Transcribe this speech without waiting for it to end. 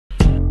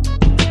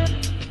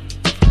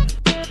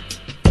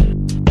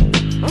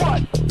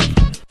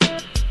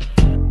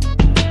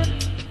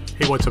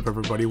What's up,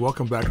 everybody?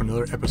 Welcome back to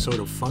another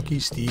episode of Funky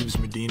Steve's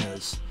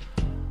Medinas.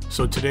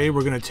 So today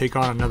we're going to take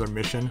on another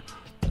mission.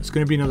 It's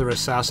going to be another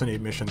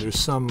assassinate mission. There's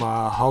some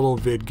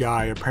holovid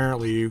guy,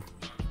 apparently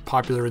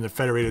popular in the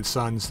Federated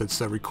Suns, that's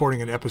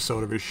recording an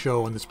episode of his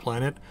show on this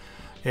planet.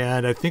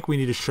 And I think we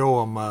need to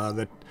show him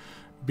that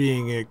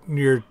being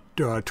near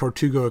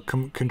Tortuga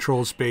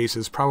controlled space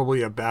is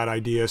probably a bad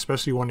idea,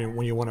 especially when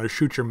you want to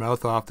shoot your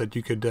mouth off, that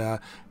you could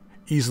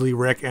easily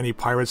wreck any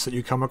pirates that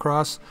you come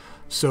across.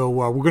 So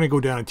we're going to go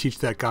down and teach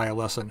that guy a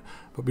lesson.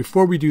 But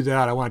before we do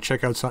that, I want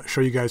to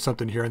show you guys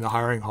something here in the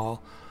hiring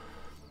hall.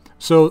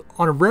 So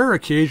on rare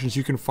occasions,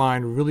 you can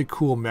find really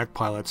cool mech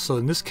pilots. So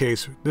in this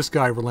case, this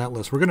guy,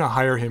 Relentless, we're going to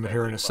hire him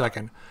here in a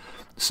second.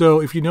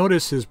 So if you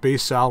notice, his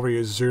base salary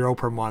is 0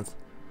 per month,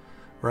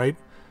 right?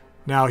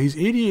 Now he's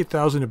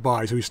 88,000 to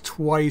buy, so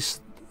he's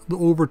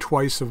over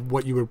twice of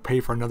what you would pay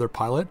for another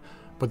pilot.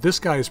 But this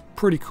guy is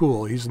pretty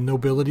cool. He's a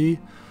nobility.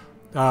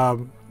 He's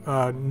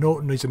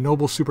a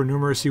noble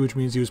supernumeracy, which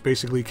means he was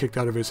basically kicked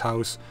out of his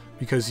house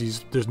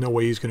because there's no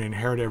way he's going to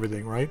inherit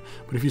everything, right?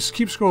 But if you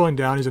keep scrolling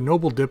down, he's a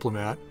noble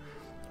diplomat,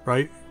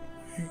 right?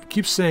 He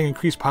keeps saying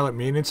increased pilot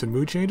maintenance and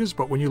mood changes,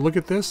 but when you look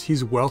at this,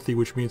 he's wealthy,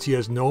 which means he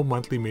has no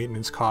monthly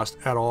maintenance cost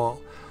at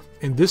all.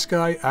 And this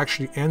guy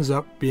actually ends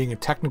up being a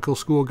technical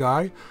school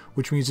guy,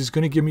 which means he's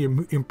going to give me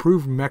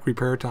improved mech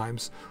repair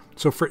times.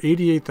 So for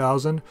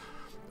 88,000,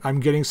 I'm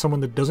getting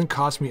someone that doesn't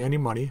cost me any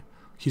money.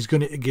 He's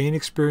going to gain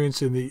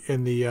experience in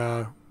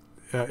the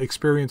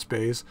experience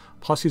base,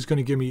 plus he's going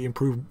to give me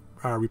improved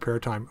repair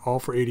time, all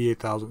for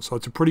 88,000. So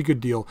it's a pretty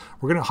good deal.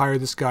 We're going to hire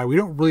this guy. We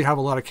don't really have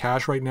a lot of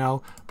cash right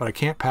now, but I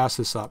can't pass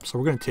this up, so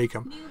we're going to take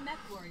him.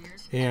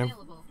 And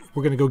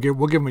we're going to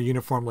we'll give him a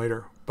uniform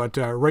later. But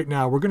right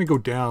now, we're going to go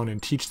down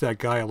and teach that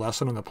guy a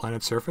lesson on the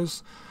planet's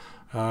surface.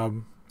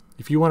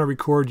 If you want to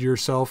record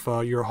yourself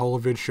your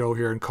holovid show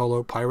here and call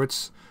out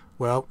pirates,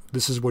 well,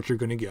 this is what you're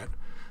going to get.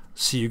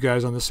 See you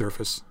guys on the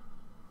surface.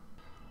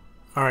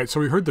 Alright, so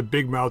we heard the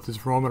big mouth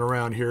is roaming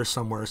around here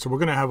somewhere, so we're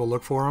going to have a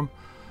look for him.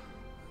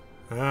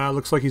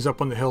 Looks like he's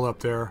up on the hill up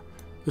there.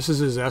 This is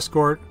his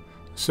escort.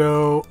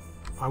 So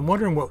I'm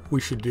wondering what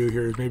we should do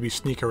here is maybe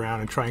sneak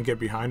around and try and get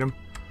behind him.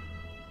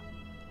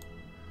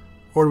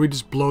 Or do we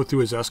just blow through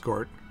his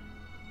escort?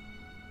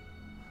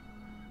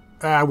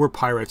 We're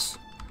pirates.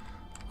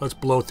 Let's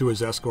blow through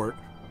his escort.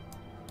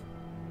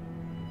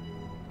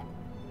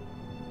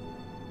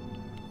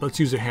 Let's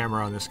use a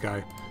hammer on this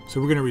guy.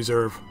 So we're going to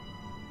reserve.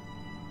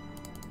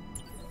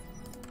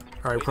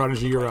 Alright,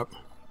 Prodigy, you're up.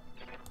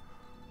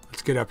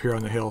 Let's get up here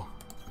on the hill.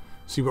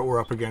 See what we're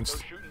up against.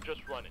 No shooting,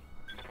 just running.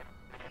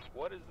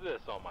 What is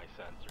this on my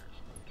sensors?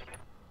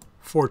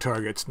 4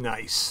 targets.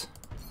 Nice.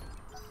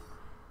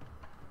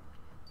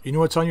 You know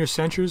what's on your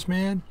sensors,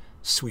 man?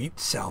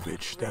 Sweet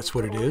salvage. That's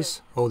what it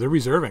is. Oh, they're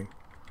reserving.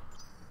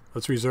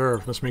 Let's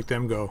reserve. Let's make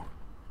them go.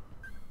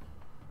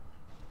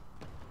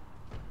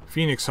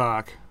 Phoenix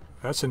Hawk.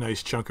 That's a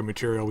nice chunk of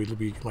material we'd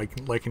be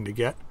liking to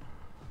get.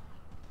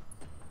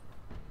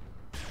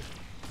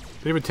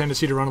 They have a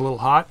tendency to run a little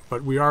hot,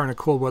 but we are in a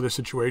cold weather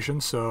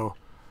situation, so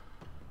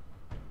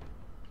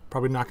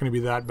probably not going to be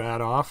that bad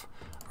off.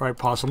 Alright,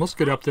 Possum, let's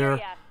get up there.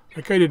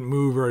 That guy didn't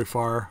move very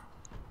far.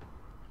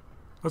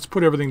 Let's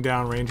put everything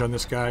down range on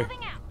this guy.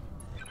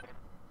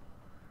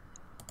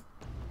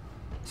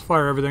 Let's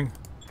fire everything.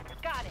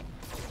 Got it.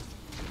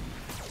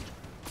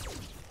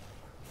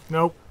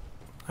 Nope.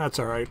 That's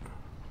alright.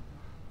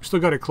 We still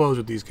got to close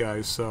with these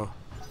guys, so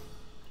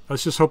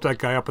let's just hope that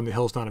guy up on the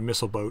hill's not a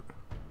missile boat.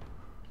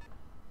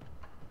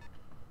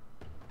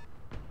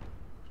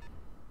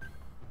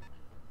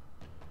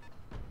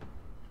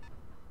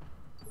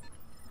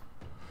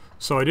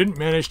 So I didn't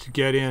manage to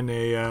get in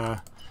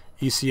a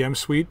ECM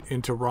suite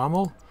into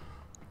Rommel,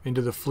 into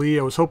the Flea.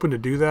 I was hoping to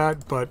do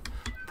that, but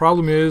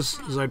problem is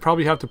I'd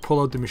probably have to pull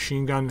out the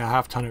machine gun, a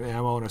half-ton of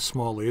ammo, and a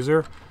small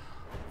laser,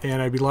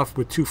 and I'd be left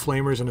with 2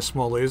 flamers and a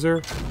small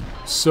laser.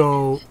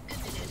 So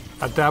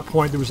at that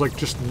point, there was like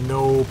just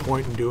no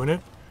point in doing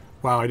it.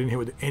 Wow, I didn't hit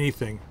with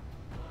anything.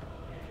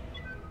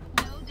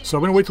 So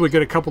I'm gonna wait till we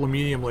get a couple of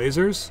medium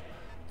lasers,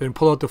 then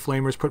pull out the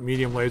flamers, put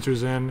medium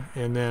lasers in,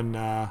 and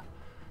then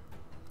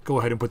go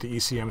ahead and put the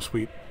ECM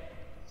suite.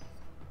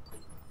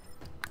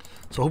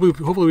 So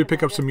hopefully we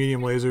pick up some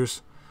medium lasers.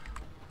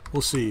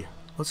 We'll see.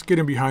 Let's get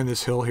in behind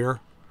this hill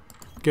here.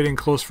 Get in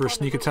close for a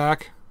sneak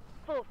attack.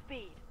 Full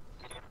speed.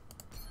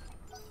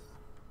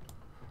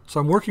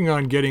 So I'm working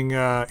on getting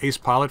ace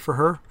pilot for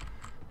her.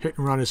 Hit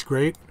and run is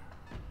great.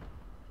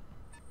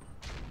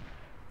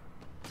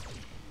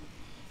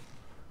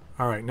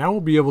 Alright, now we'll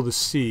be able to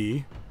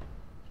see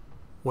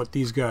what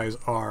these guys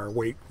are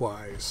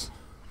weight-wise.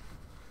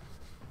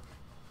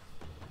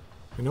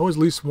 I know at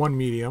least 1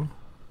 medium.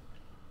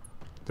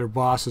 Their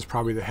boss is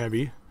probably the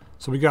heavy.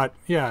 So we got,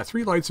 yeah,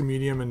 3 lights and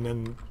medium, and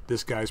then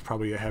this guy's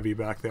probably a heavy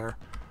back there.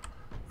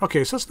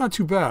 Okay, so that's not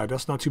too bad.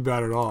 That's not too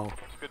bad at all.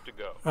 Good to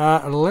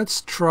go.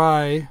 Let's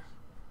try...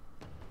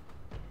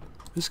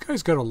 This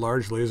guy's got a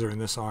large laser in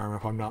this arm,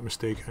 if I'm not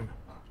mistaken.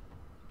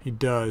 He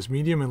does.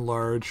 Medium and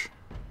large.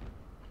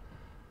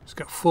 He's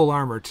got full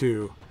armor,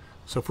 too.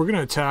 So if we're going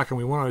to attack him,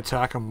 we want to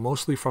attack him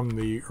mostly from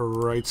the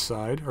right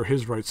side, or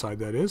his right side,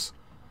 that is.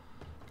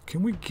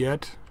 Can we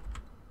get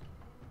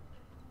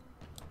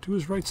to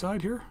his right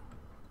side here?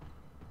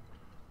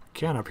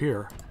 Can up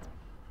here.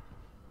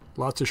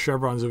 Lots of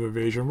chevrons of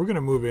evasion. We're going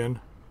to move in.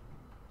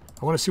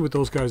 I want to see what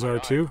those guys are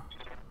too.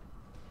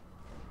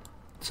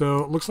 So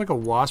it looks like a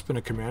wasp and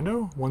a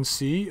commando.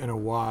 1C and a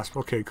wasp.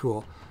 Okay,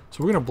 cool.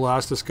 So we're going to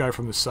blast this guy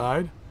from the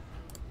side.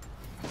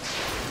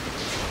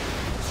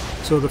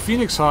 So the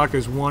Phoenix Hawk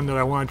is one that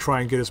I want to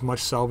try and get as much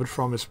salvage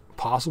from as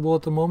possible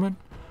at the moment.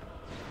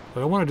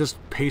 But I want to just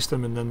paste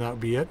them and then that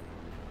be it.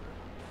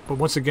 But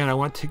once again, I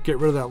want to get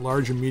rid of that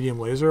large and medium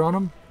laser on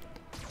him.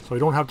 So I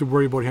don't have to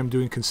worry about him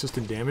doing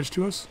consistent damage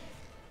to us.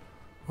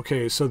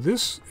 Okay, so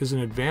this is an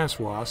advanced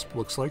wasp.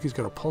 Looks like he's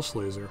got a pulse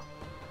laser.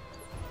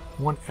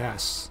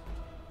 1S.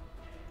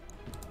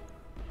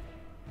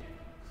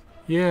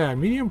 Yeah,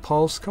 medium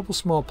pulse, couple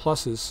small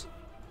pluses.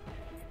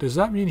 Does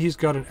that mean he's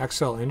got an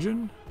XL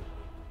engine?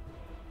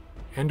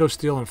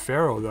 Endosteel and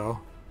Ferro,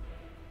 though.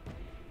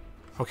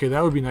 Okay,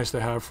 that would be nice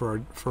to have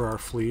for our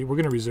fleet. We're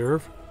going to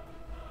reserve.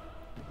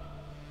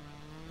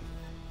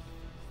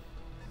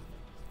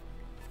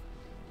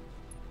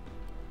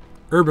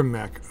 Urban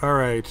Mech.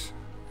 Alright.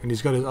 And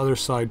he's got his other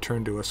side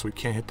turned to us, so we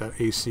can't hit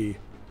that AC.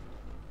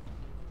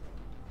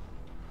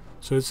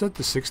 So it's at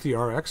the 60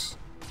 RX.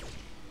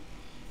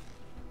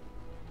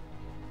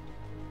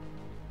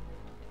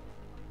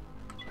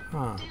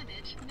 Huh.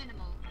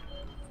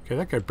 Okay,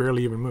 that guy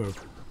barely even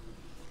moved.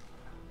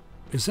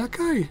 Is that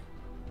guy...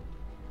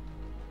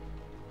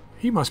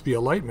 He must be a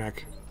light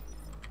mech.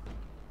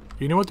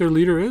 You know what their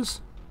leader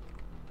is?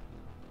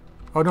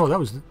 Oh no, that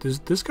was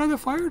this guy that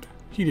fired?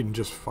 He didn't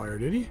just fire,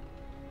 did he?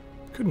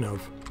 Couldn't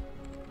have.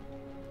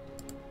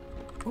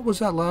 What was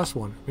that last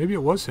one? Maybe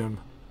it was him.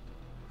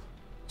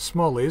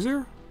 Small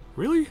laser?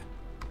 Really?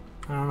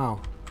 I don't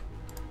know.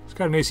 It's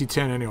got an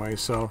AC-10 anyway,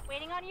 so...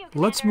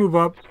 Let's move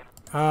up.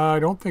 I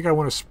don't think I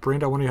want to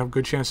sprint. I want to have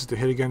good chances to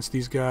hit against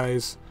these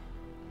guys.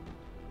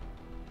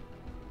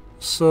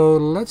 So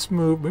let's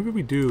move. Maybe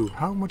we do.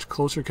 How much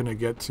closer can I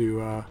get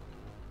to...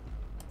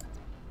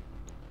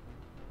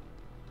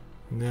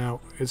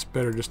 No, it's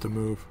better just to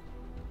move.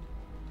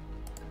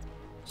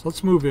 So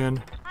let's move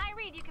in. I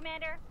read you,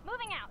 Commander.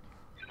 Moving out.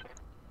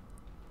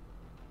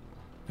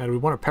 Now, do we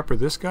want to pepper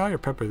this guy or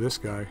pepper this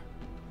guy?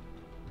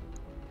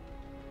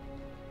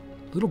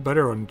 A little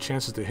better on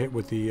chances to hit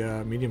with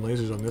the medium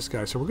lasers on this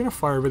guy. So we're going to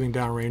fire everything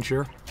downrange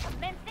here.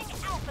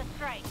 Commencing Alpha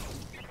Strike.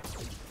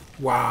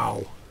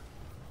 Wow.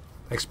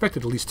 I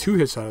expected at least 2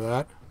 hits out of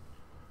that.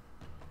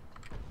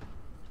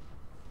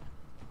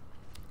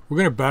 We're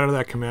going to batter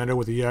that commando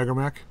with the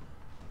Jagermech.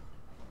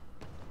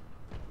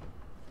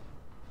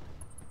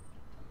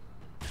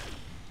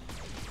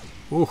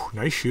 Ooh,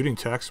 nice shooting,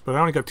 Tex. But I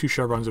only got 2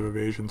 chevrons of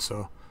evasion,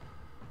 so...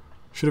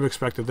 Should have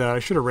expected that. I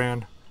should have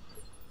ran.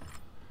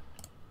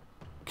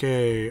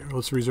 Okay,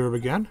 let's reserve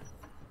again.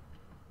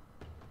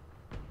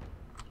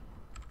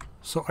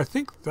 So I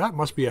think that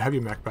must be a heavy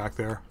mech back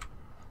there.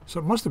 So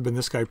it must have been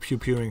this guy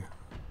pew-pewing.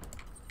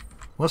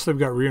 Unless they've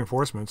got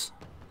reinforcements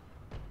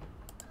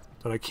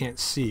that I can't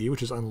see,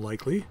 which is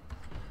unlikely.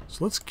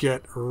 So let's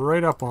get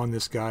right up on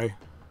this guy.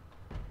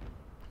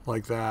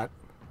 Like that.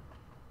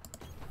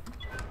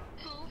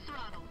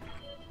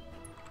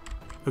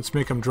 Let's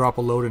make him drop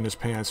a load in his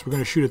pants. We're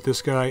going to shoot at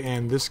this guy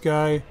and this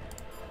guy. I'm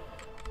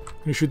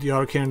going to shoot the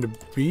autocannon to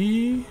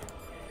B.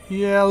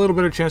 Yeah, a little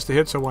bit of chance to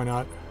hit, so why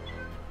not?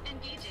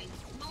 Engaging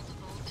multiple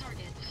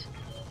targets.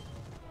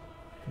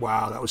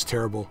 Wow, that was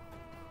terrible.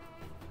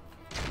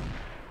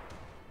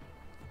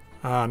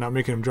 Not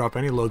making him drop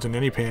any loads in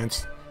any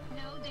pants.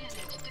 No damage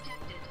detected.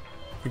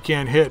 We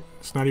can't hit.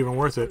 It's not even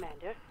worth it.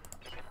 Commander.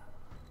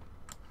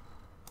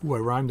 Ooh, I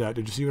rhymed that.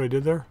 Did you see what I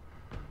did there?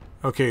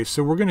 Okay,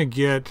 so we're going to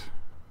get...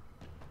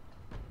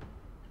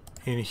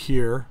 in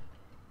here.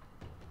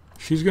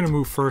 She's going to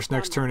move first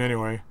next turn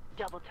anyway.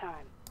 Double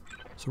time.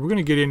 So we're going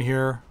to get in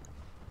here.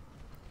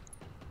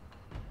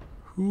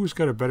 Who's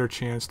got a better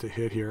chance to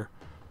hit here?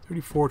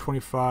 34,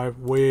 25.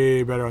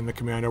 Way better on the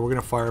commando. We're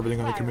going to fire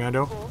everything on the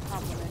commando. Full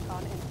complement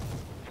on in.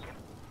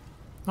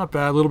 Not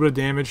bad. A little bit of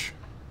damage.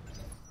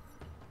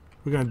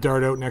 We're going to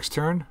dart out next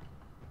turn.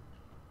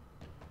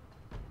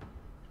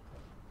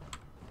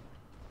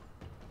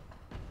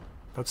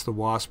 That's the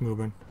wasp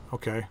moving.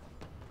 Okay.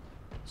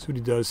 See what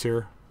he does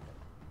here.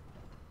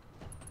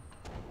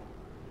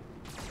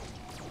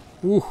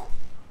 Ooh.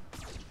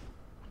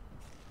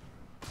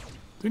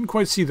 Didn't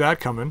quite see that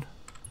coming.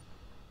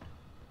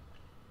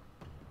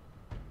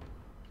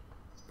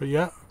 But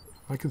yeah,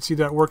 I can see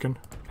that working.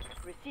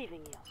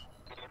 Receiving you.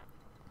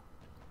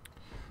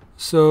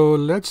 So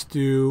let's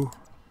do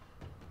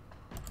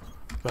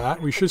that.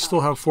 We should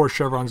still have 4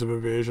 chevrons of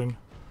evasion.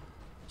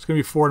 It's going to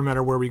be 4 no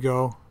matter where we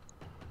go.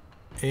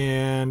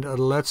 And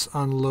let's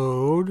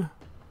unload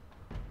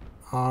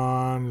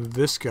on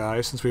this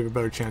guy since we have a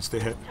better chance to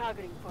hit.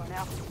 Targeting for an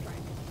Alpha Strike.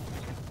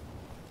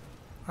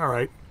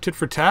 Alright, tit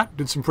for tat,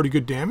 did some pretty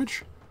good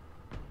damage.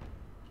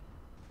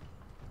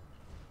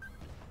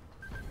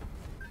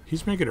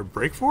 He's making a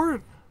break for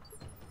it?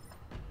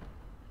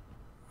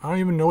 I don't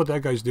even know what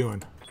that guy's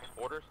doing.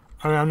 Orders?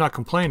 I mean, I'm not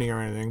complaining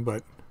or anything,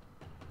 but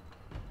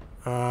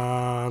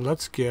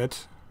let's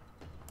get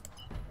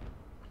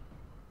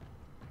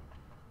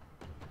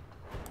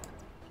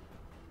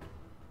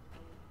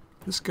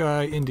this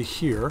guy into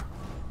here.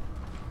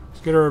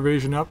 Let's get our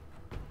evasion up,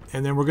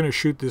 and then we're going to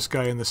shoot this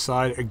guy in the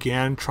side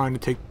again, trying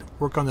to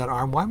work on that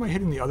arm. Why am I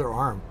hitting the other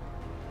arm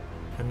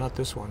and not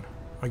this one?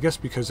 I guess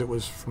because it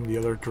was from the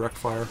other direct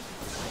fire.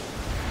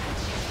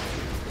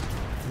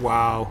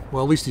 Wow.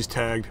 Well, at least he's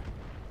tagged.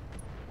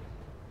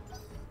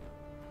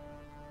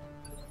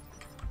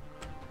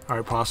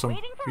 Alright, Possum.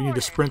 You need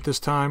to sprint this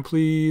time,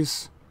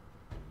 please.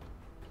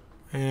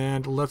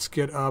 And let's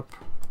get up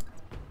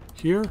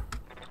here.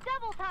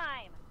 Double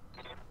time.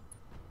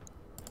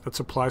 Let's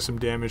apply some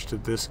damage to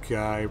this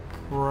guy.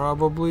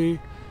 Probably.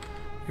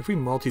 If we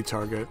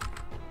multi-target.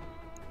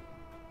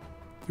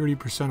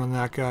 30% on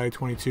that guy,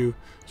 22.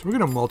 So we're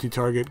going to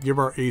multi-target. Give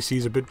our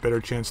ACs a bit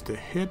better chance to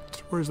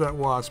hit. Where's that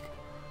wasp?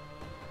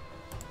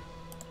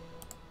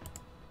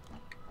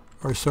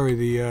 Or sorry,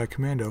 the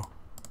commando.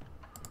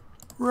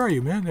 Where are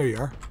you, man? There you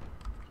are.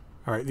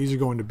 Alright, these are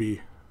going to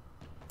B.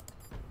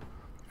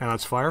 And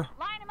let's fire.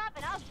 Line them up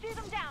and I'll shoot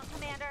them down,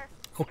 Commander.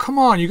 Oh, come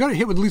on. You got to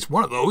hit with at least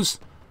one of those.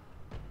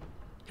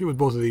 Hit with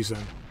both of these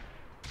then.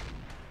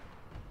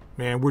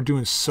 Man, we're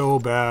doing so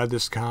bad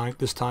this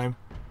time.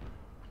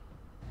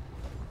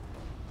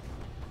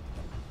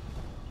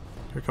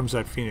 Here comes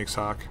that Phoenix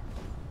Hawk.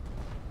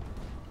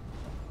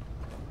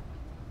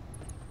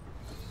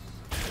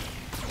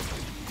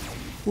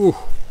 Ooh.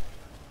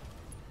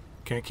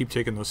 Can't keep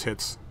taking those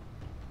hits.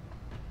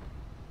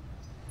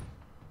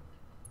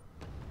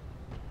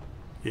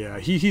 Yeah,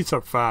 he heats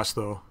up fast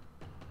though.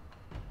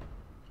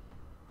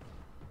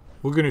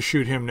 We're gonna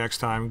shoot him next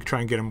time. Try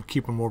and get him,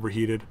 keep him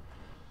overheated.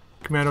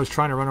 Commando's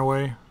trying to run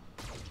away.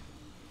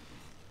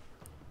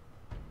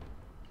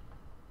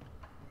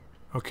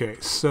 Okay,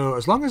 so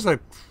as long as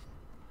that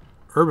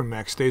urban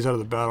mech stays out of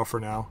the battle for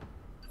now.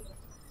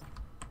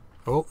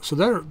 Oh, so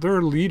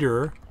their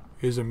leader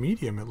is a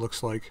medium, it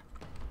looks like.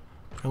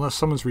 Unless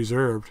someone's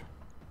reserved.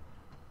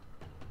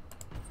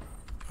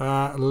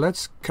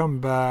 Let's come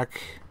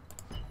back.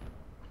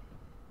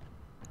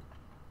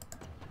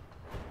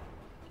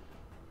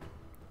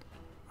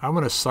 I'm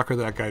gonna sucker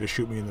that guy to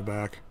shoot me in the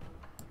back.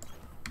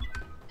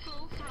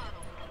 Full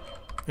throttle.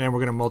 And we're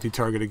gonna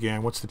multi-target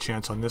again. What's the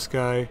chance on this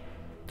guy?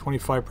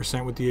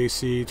 25% with the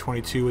AC,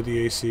 22 with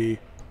the AC,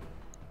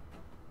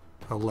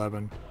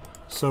 11.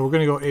 So we're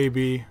gonna go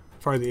AB,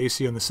 fire the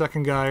AC on the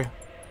second guy.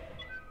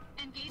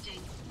 Engaging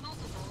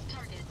multiple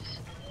targets.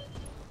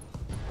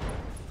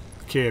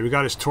 Okay, we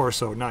got his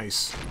torso.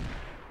 Nice.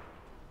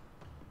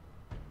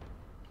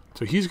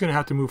 So he's gonna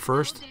have to move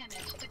first.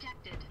 Damage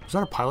detected. Was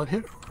that a pilot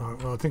hit?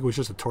 Well, I think it was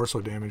just a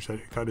torso damage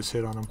that got his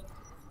hit on him.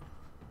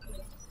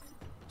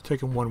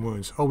 Taking 1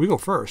 wounds. Oh, we go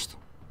first.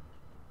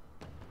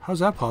 How's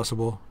that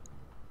possible?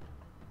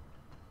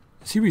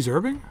 Is he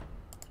reserving?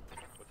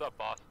 What's up,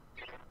 boss?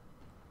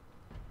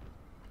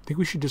 Think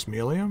we should just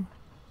melee him?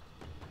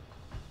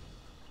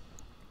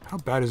 How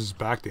bad is his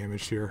back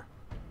damage here?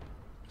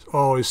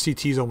 Oh, his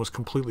CT's almost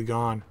completely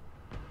gone.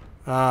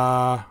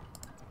 On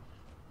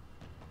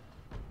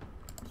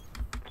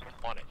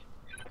it.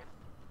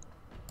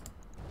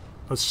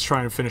 Let's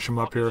try and finish him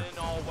up here. In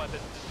all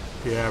weapons.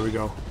 Yeah, there we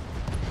go.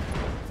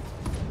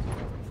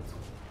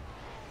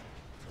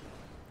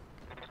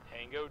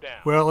 Tango down.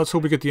 Well, let's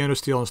hope we get the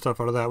endosteel and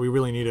stuff out of that. We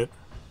really need it.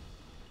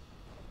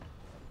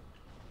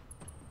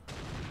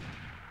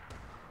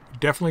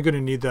 Definitely going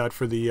to need that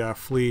for the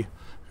flea,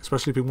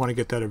 especially if we want to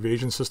get that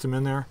evasion system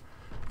in there.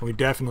 And we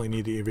definitely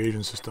need the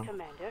evasion system.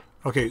 Commander.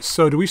 Okay,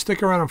 so do we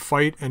stick around and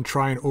fight and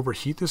try and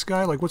overheat this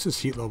guy? Like, what's his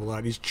heat level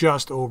at? He's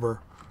just over.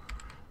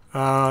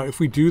 If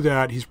we do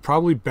that, he's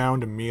probably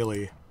bound to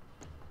melee.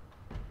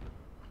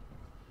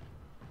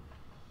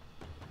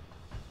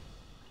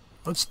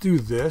 Let's do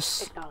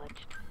this.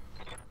 Acknowledged.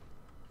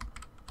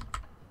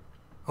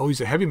 Oh, he's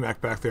a heavy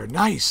mech back there.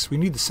 Nice! We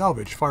need the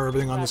salvage. Fire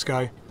everything on this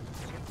guy.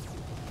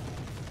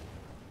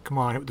 Come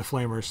on, hit with the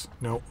flamers.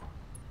 Nope.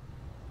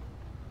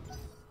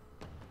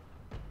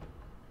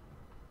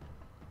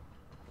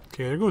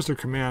 Okay, there goes their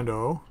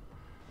commando.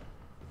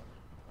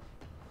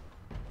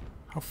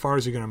 How far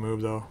is he going to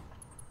move, though?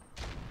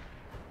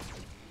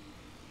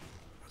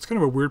 That's kind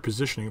of a weird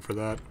positioning for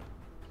that.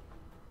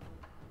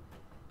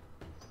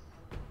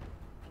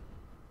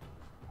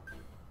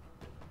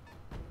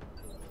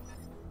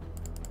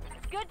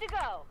 Good to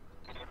go.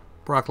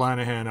 Brock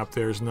Lanahan up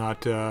there is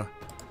not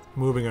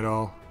moving at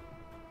all.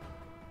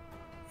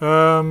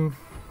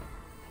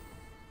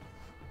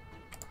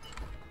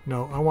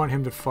 No, I want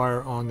him to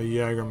fire on the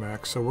Jaeger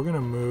mech, so we're gonna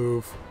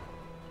move.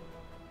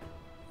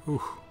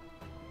 Ooh,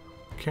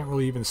 can't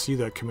really even see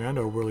that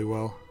commando really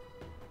well.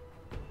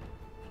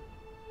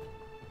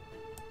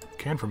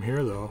 Can from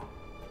here though.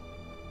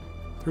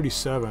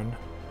 37,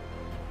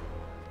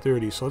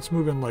 30. So let's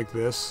move in like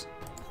this.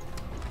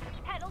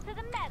 Pedal to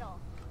the metal.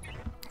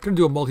 Gonna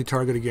do a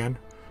multi-target again.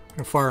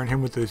 Gonna fire on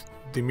him with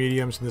the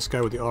mediums and this guy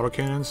with the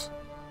autocannons.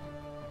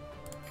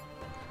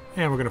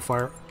 And we're gonna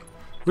fire.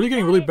 Really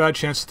getting really bad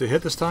chances to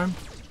hit this time.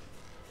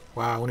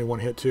 Wow, only one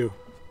hit too.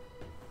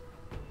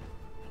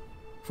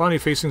 Finally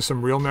facing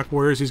some real mech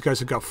warriors. These guys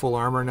have got full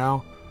armor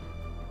now.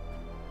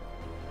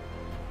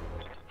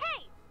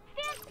 Hey!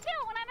 Stand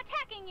still when I'm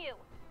attacking you!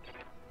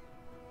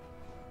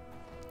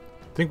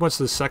 I think once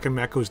the second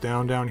mech goes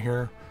down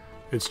here,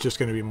 it's just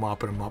going to be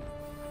mopping them up.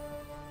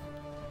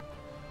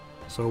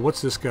 So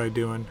what's this guy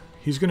doing?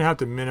 He's going to have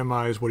to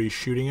minimize what he's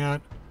shooting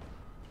at.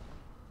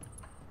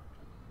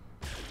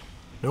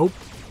 Nope.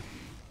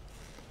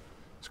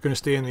 It's going to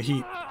stay in the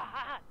heat. Dang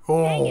it,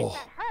 Oh! that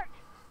hurt!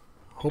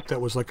 Hope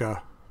that was like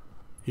a...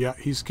 Yeah,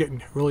 he's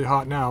getting really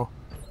hot now.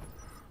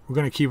 We're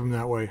going to keep him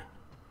that way.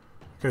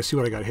 Gotta see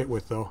what I got hit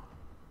with, though.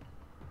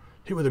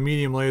 Hit with a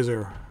medium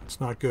laser.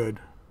 It's not good.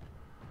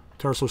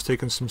 Tarso's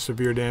taking some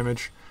severe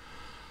damage.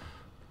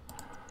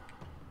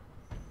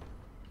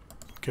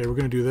 Okay, we're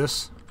going to do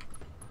this.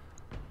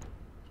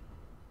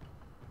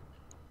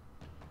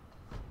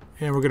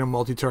 And we're going to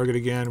multi-target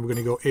again. We're going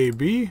to go A,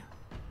 B.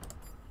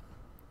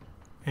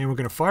 And we're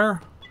going to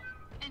fire.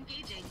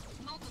 Engaging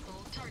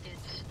multiple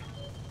targets.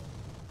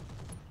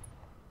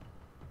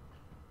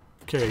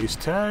 Okay, he's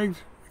tagged.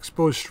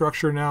 Exposed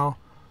structure now.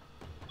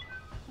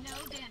 No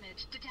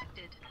damage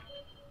detected.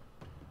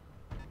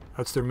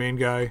 That's their main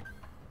guy.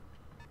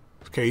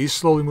 Okay, he's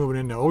slowly moving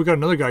in now. Oh, we got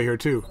another guy here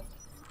too.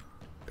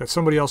 Got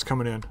somebody else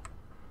coming in.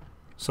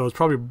 So it's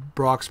probably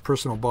Brock's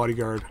personal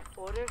bodyguard.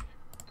 Orders?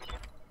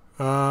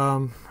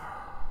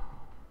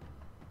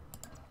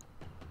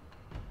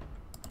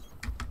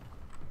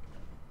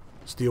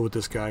 Let's deal with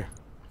this guy.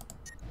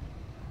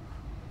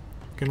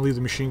 Gonna leave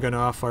the machine gun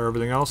off, fire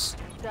everything else.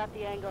 Stop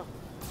the angle.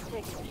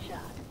 Taking a shot.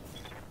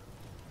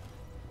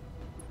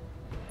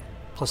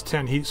 Plus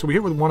 10 heat. So we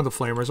hit with one of the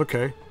flamers.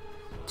 Okay.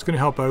 It's gonna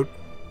help out.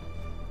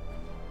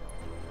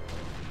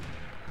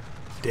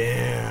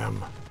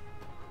 Damn.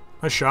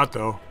 Nice shot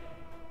though.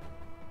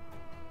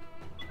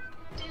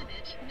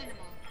 Damage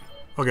minimal.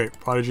 Okay,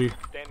 Prodigy.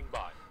 Standing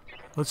by.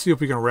 Let's see if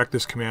we can wreck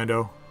this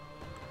commando.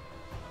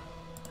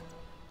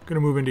 Gonna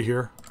move into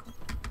here.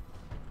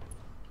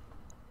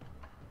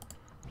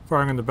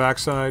 Firing on the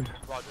backside.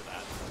 Roger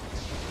that.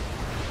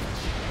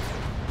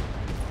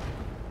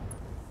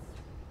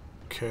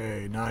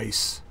 Okay,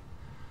 nice.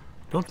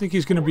 Don't think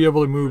he's gonna be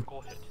able to move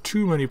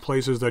too many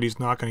places that he's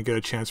not gonna get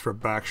a chance for a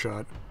back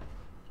shot.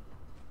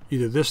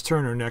 Either this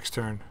turn or next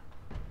turn.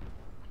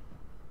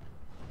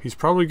 He's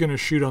probably gonna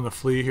shoot on the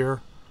flea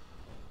here.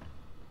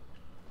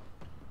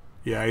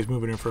 Yeah, he's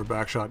moving in for a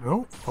back shot.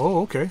 No?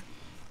 Oh, okay.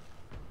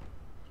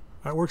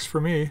 That works for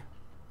me.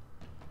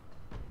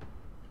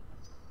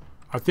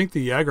 I think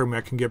the Jagger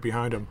mech can get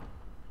behind him.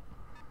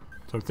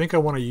 So I think I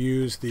want to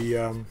use the...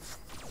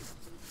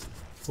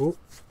 Oh.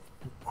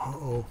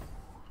 Uh-oh.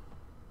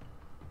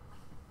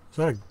 Is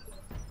that a...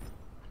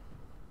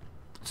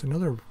 It's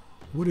another...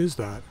 What is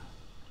that?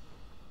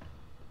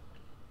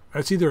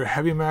 That's either a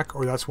heavy mech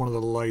or that's one of the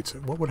lights.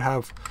 What would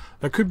have...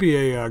 That could be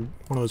a one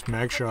of those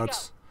mag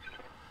shots.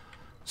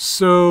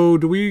 So,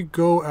 do we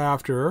go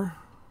after...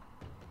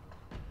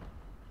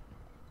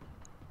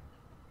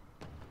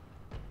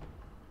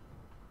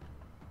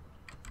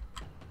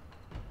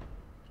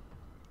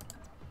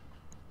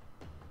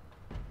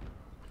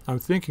 I'm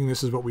thinking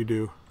this is what we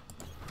do.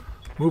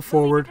 Move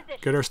forward,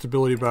 get our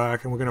stability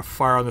back, and we're going to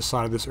fire on the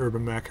side of this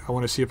urban mech. I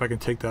want to see if I can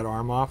take that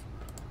arm off.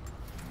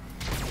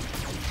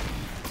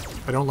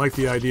 I don't like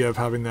the idea of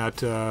having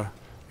that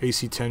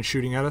AC-10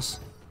 shooting at us.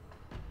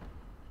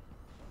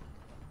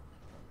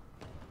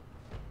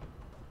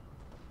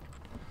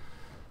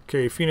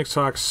 Okay, Phoenix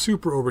Hawk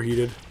super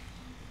overheated.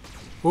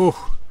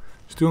 Oh,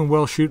 he's doing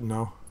well shooting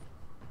though.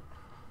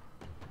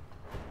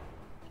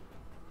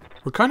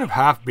 We're kind of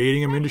half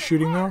baiting him into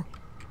shooting though.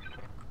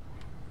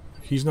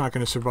 He's not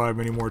going to survive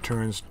many more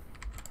turns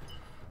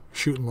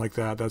shooting like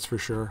that, that's for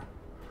sure.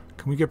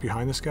 Can we get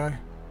behind this guy?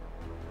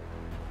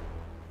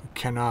 We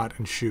cannot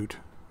and shoot.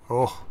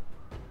 Oh,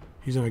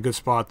 he's in a good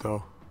spot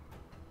though.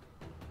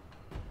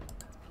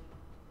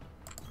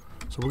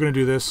 So we're going to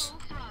do this. Full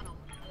throttle.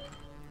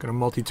 Going to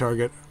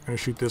multi-target. Going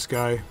to shoot this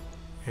guy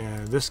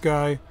and this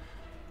guy.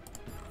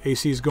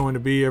 AC is going to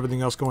B,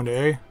 everything else going to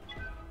A.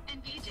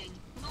 Engaging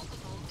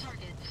multiple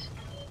targets.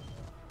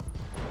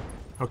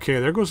 Okay,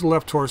 there goes the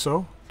left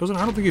torso. I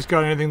don't think he's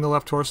got anything in the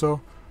left torso.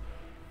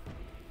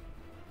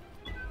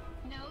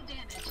 No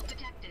damage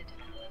detected.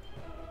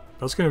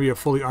 That's going to be a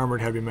fully armored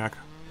heavy mech.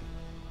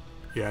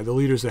 Yeah, the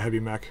leader's the heavy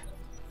mech.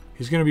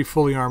 He's going to be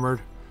fully armored.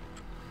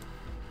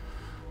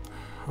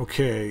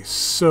 Okay,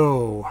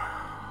 so...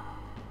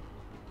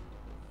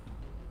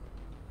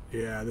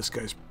 Yeah, this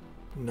guy's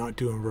not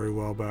doing very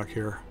well back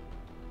here.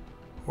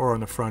 Or on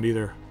the front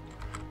either.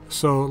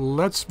 So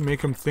let's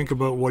make him think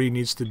about what he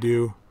needs to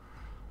do.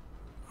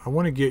 I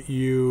want to get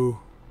you...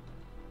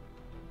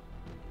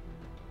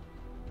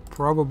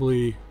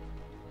 Probably...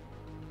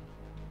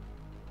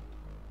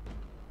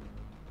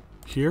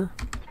 Here?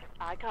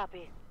 I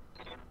copy.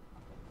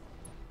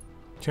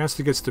 Chance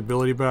to get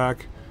stability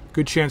back.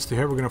 Good chance to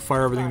hit. We're going to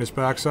fire everything in his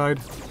backside.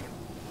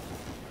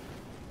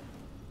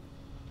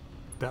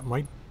 That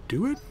might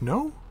do it?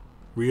 No?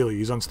 Really,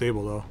 he's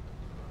unstable though.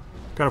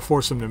 Gotta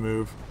force him to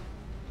move.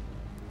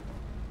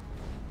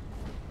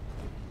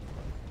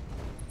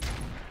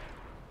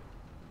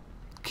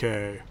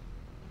 Okay.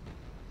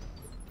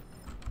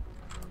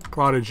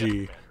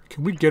 Prodigy.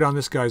 Can we get on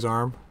this guy's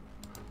arm?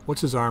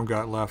 What's his arm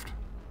got left?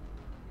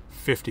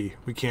 50.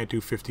 We can't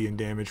do 50 in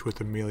damage with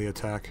a melee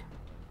attack.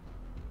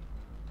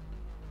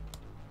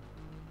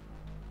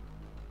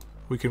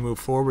 We can move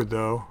forward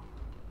though.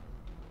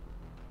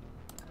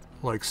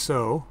 Like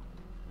so.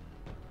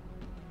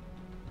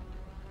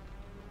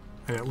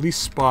 And at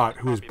least spot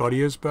who his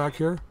buddy is back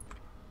here.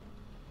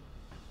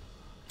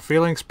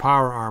 Phalanx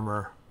power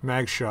armor.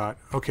 Mag shot.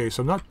 Okay,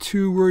 so I'm not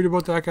too worried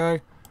about that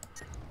guy.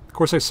 Of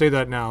course I say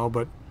that now,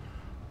 but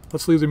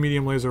let's leave the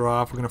medium laser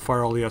off. We're going to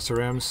fire all the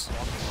SRMs.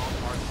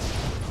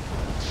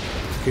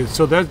 Okay,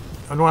 so that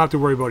I don't have to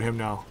worry about him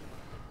now.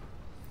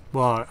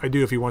 Well, I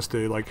do if he wants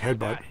to like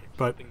headbutt,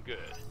 but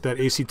that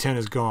AC-10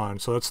 is gone,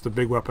 so that's the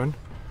big weapon.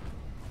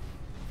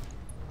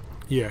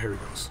 Yeah, here he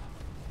goes.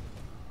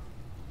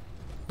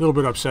 A little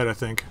bit upset, I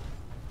think.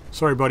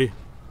 Sorry, buddy.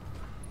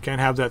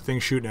 Can't have that thing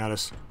shooting at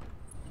us.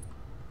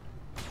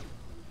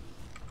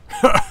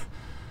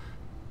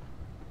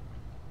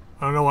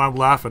 I don't know why I'm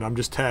laughing. I'm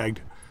just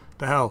tagged.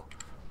 The hell?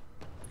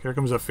 Here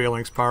comes a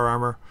Phalanx power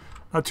armor.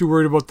 Not too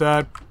worried about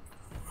that.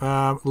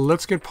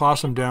 Let's get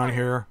Possum down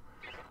here.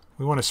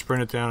 We want to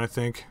sprint it down, I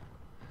think.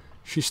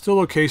 She's still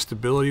okay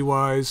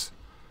stability-wise.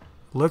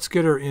 Let's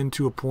get her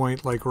into a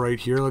point like right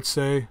here, let's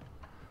say.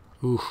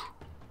 Oof.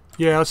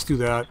 Yeah, let's do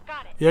that.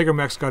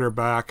 Jägermech's got her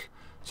back.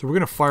 So we're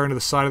going to fire into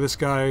the side of this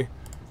guy.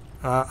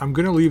 I'm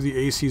going to leave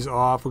the ACs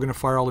off. We're going to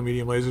fire all the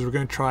medium lasers. We're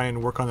going to try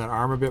and work on that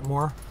arm a bit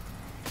more.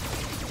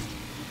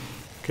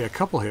 Okay, a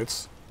couple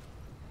hits.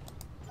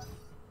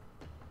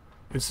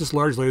 It's this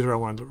large laser I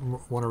want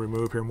to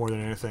remove here more than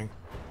anything.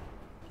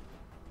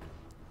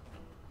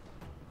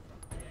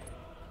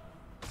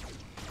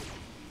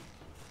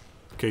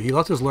 Okay, he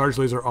left his large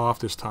laser off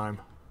this time.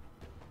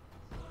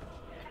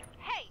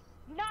 Hey,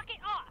 knock it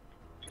off!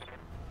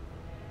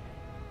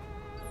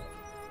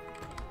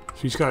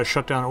 So he's got to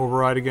shut down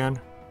override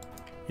again.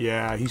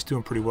 Yeah, he's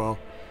doing pretty well.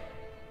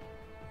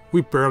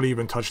 We barely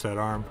even touched that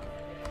arm.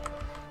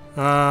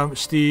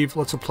 Steve,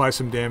 let's apply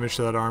some damage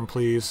to that arm,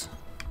 please.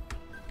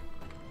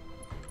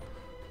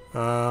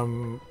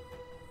 We're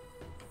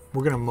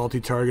going to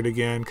multi-target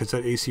again because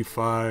that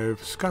AC5...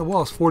 It's got,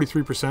 well, it's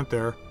 43%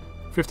 there.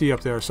 50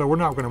 up there. So we're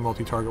not going to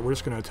multi-target. We're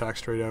just going to attack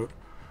straight out.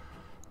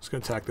 Just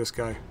going to attack this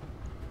guy.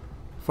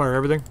 Fire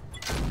everything.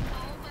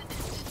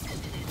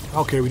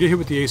 Okay, we did hit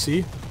with the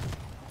AC.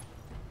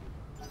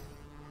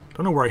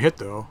 Don't know where I hit,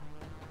 though.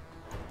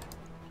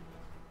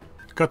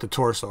 Got the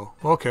torso.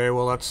 Okay,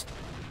 well, that's...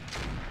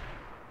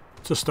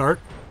 It's a start.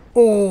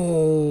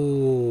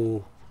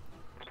 Oh!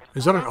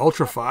 Is that an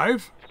Ultra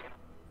 5?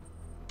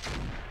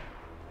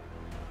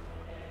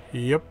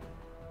 Yep.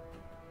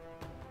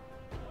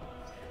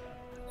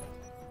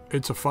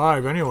 It's a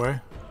 5 anyway.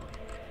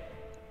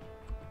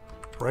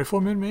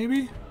 Rifleman,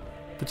 maybe?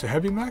 It's a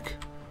heavy mech?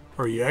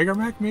 Or a Jäger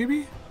mech,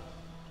 maybe?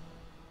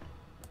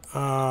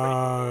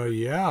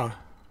 Yeah.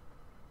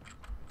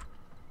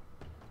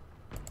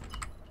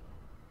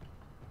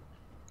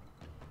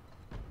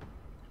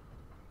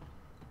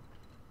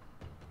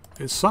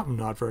 It's something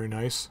not very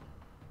nice.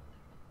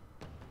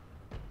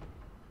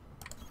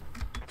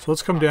 So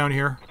let's come down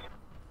here.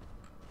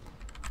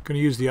 Gonna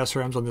use the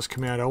SRMs on this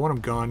command. I want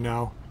them gone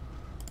now.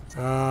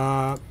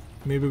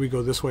 Maybe we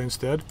go this way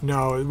instead?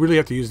 No, we really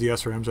have to use the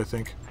SRMs, I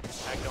think.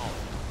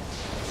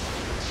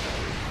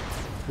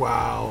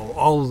 Wow,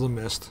 all of them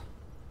missed.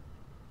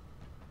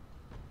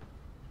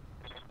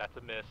 That's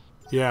a miss.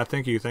 Yeah,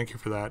 thank you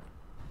for that.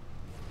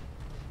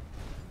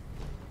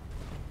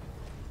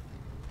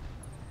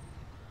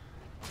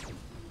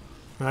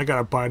 And I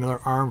gotta buy another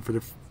arm for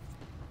the...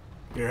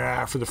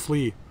 Yeah, for the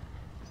flea.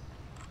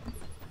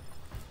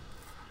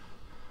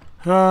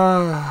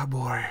 Ah,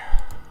 boy.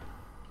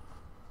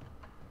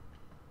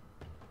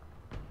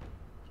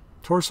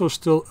 Torso's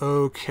still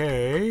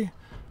okay.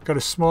 Got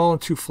a small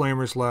and 2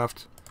 flamers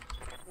left.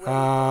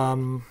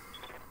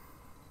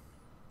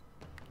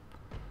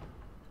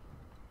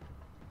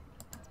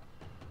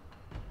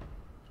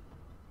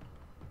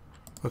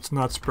 Let's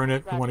not sprint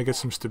it. We want to get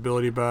some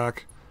stability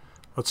back.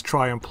 Let's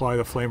try and apply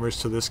the flamers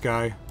to this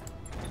guy.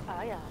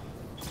 Aye, aye.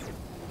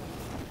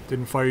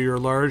 Didn't fire your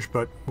large,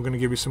 but we're going to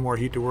give you some more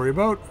heat to worry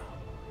about.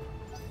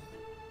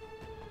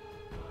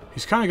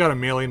 He's kind of got a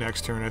melee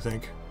next turn, I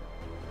think.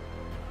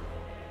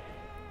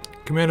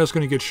 Commando's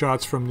going to get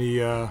shots from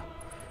the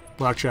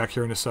Blackjack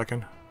here in a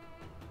second.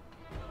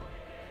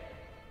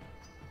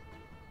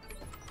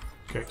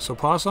 Okay, so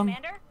Possum.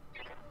 Commander?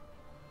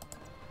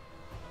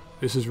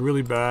 This is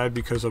really bad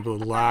because of the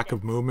lack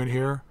of movement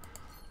here.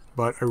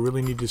 But I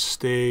really need to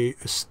stay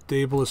as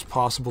stable as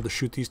possible to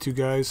shoot these two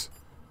guys.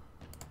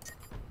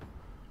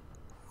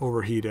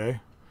 Overheat, eh?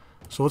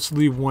 So let's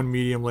leave one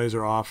medium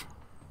laser off.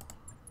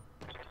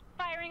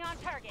 Firing on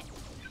target.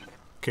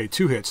 Okay,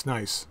 2 hits,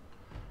 nice.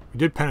 We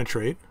did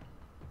penetrate.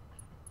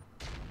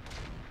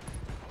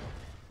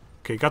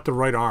 Okay, got the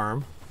right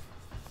arm.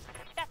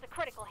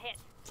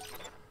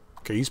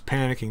 Okay, he's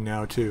panicking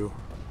now too.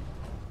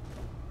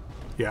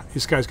 Yeah,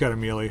 this guy's got a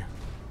melee.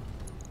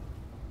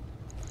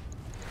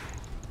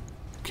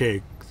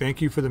 Okay,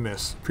 thank you for the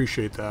miss.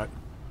 Appreciate that.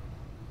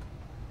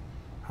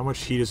 How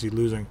much heat is he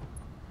losing?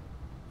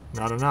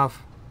 Not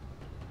enough.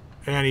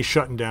 And he's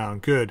shutting down.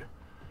 Good.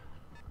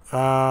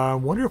 I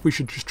wonder if we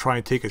should just try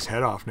and take his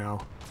head off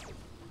now.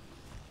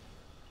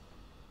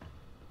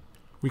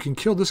 We can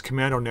kill this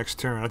commando next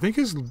turn. I think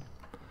his...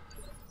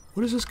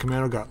 What has this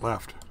commando got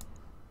left?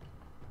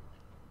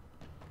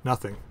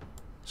 Nothing.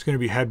 It's going to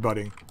be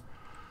headbutting.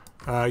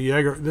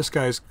 Jaeger, this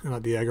guy's,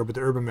 not the Jaeger, but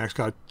the Urban Mech's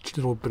got a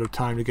little bit of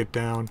time to get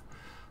down.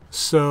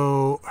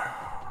 So...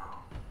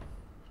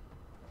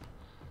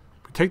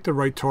 If we take the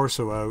right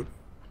torso out...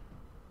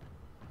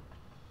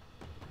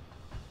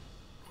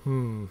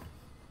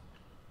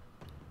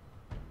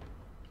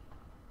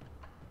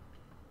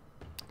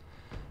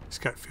 He's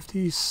got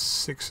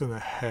 56 in the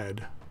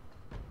head.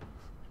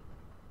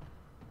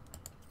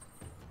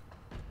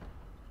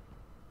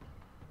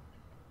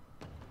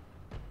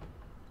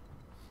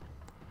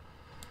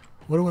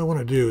 What do I want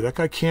to do? That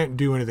guy can't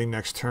do anything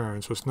next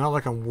turn, so it's not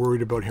like I'm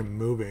worried about him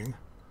moving.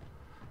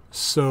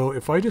 So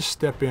if I just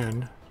step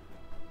in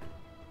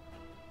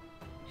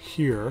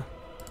here,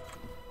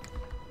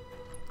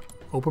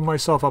 open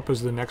myself up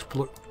as the next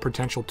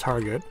potential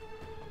target,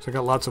 so I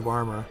got lots of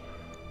armor.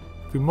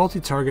 If we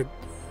multi-target,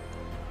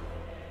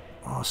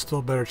 oh, still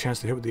a better chance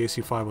to hit with the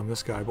AC5 on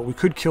this guy, but we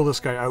could kill this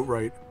guy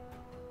outright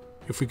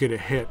if we get a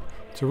hit.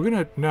 So we're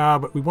gonna, nah,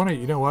 but we want to,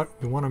 you know what?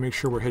 We want to make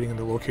sure we're hitting in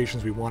the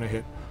locations we want to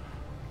hit.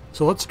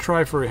 So let's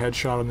try for a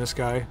headshot on this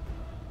guy.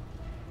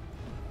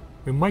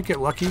 We might get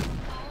lucky.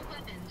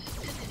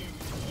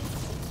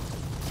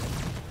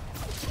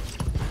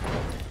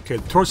 Okay,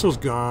 the torso's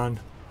gone.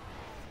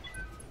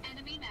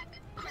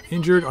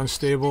 Injured,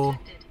 unstable.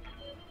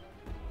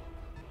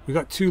 We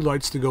got 2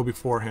 lights to go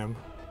before him.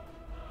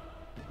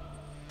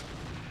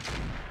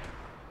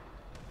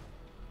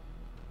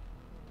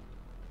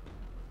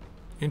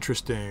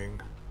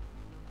 Interesting.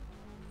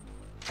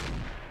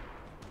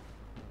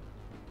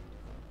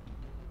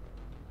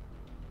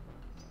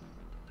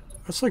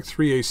 That's like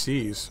 3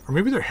 ACs. Or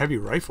maybe they're heavy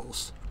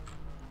rifles.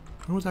 I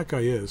don't know what that guy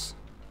is.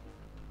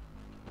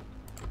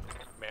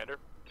 Commander.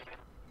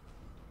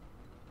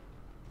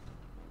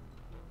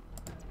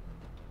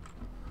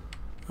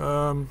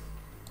 I'm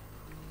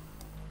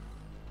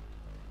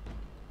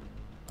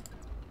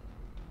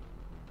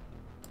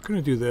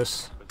gonna do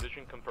this.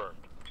 Position confirmed.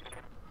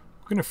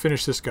 I'm gonna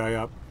finish this guy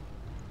up.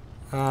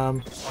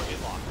 Target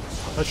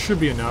locked. That should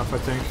be enough, I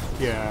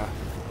think. Yeah.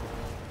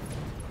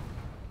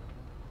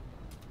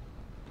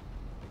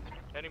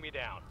 Enemy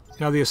down.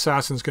 Now the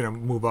assassin's gonna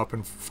move up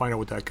and find out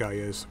what that guy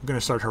is. I'm gonna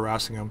start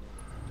harassing him.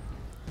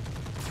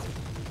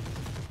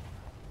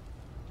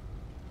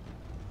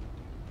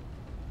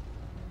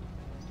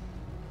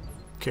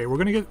 Okay, we're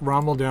gonna get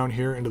Rommel down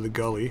here into the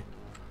gully.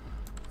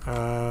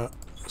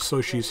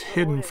 So she's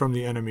hidden from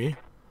the enemy.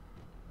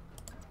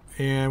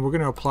 And we're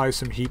gonna apply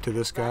some heat to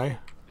this guy.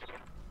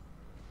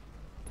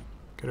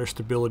 Get our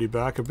stability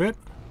back a bit.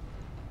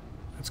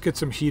 Let's get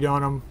some heat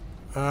on him.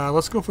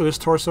 Let's go for this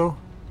torso.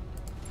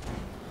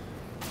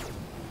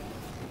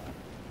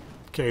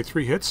 Okay,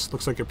 3 hits.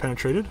 Looks like it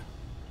penetrated.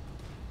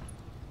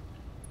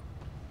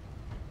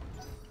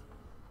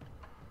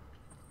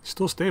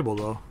 Still stable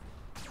though.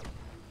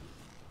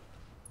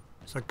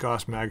 It's that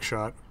Gauss mag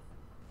shot.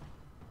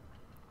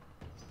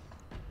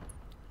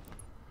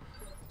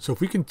 So if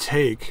we can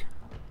take...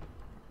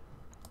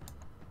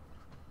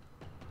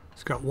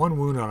 He's got 1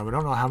 wound on him. I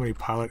don't know how many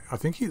pilot... I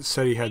think he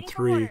said he had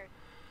 3.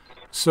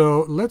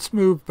 So let's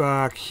move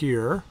back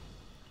here.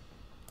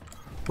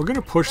 We're going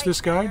to push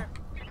this guy.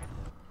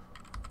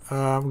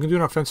 We're going to do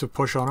an offensive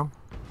push on him.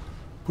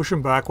 Push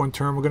him back 1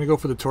 turn. We're going to go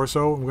for the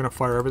torso. And we're going to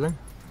fire everything.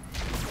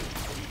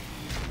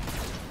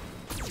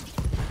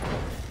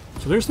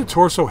 So there's the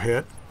torso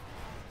hit.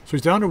 So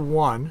he's down to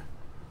 1.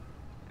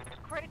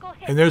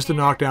 And there's the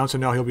knockdown, so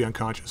now he'll be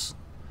unconscious.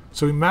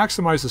 So we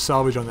maximized the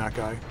salvage on that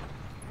guy.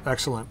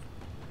 Excellent.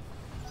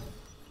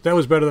 That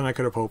was better than I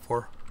could have hoped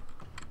for.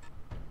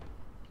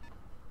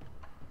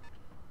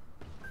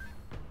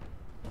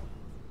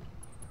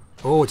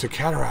 Oh, it's a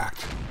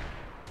cataract.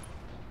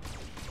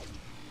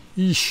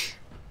 Yeesh.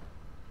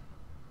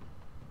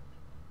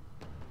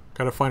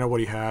 Gotta find out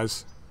what he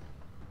has.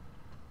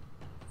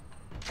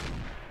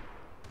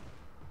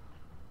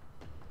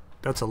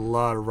 That's a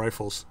lot of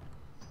rifles.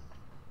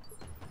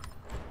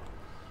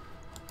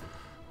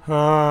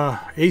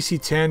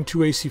 AC-10,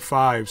 2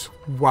 AC-5s.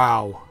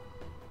 Wow.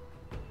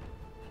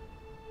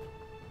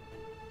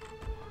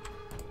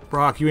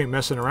 Brock, you ain't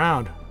messing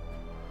around.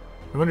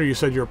 No wonder you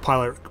said you're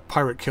a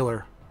pirate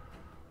killer.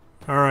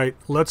 Alright,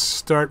 let's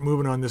start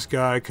moving on this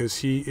guy because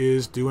he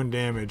is doing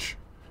damage.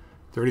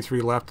 33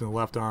 left in the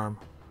left arm.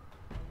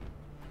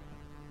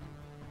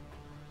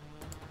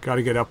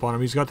 Gotta get up on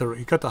him. He got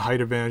the height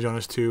advantage on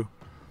us too.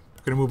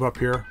 Gonna move up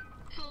here.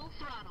 Full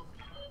throttle.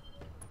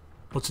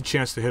 What's the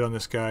chance to hit on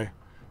this guy?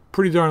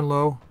 Pretty darn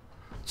low.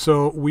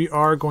 So we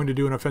are going to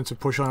do an offensive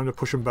push on him to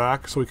push him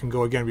back so we can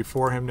go again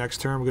before him next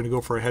turn. We're going to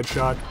go for a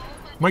headshot.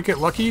 Might get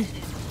lucky.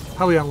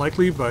 Highly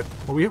unlikely, but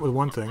well, we hit with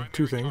one thing,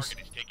 two things.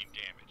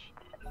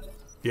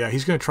 Yeah,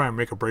 he's going to try and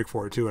make a break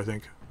for it too, I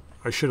think.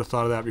 I should have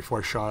thought of that before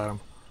I shot at him.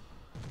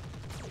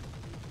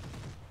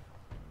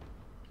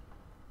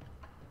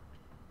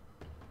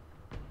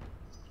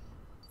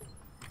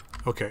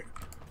 Okay,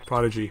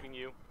 Prodigy.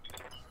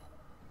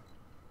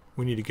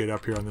 We need to get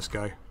up here on this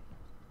guy.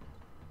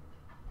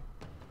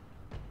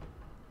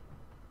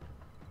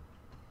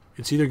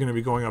 It's either going to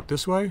be going up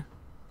this way.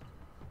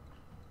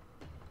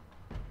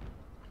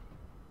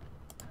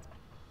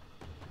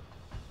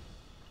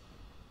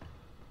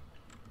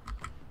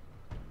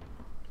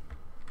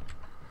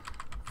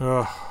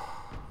 I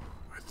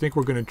think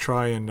we're going to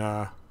try and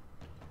gonna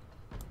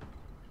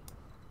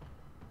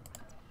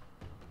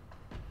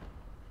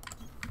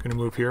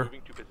move here.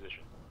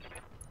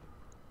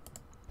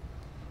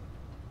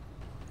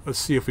 Let's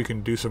see if we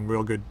can do some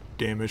real good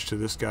damage to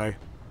this guy.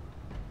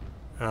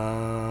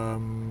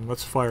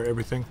 Let's fire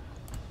everything.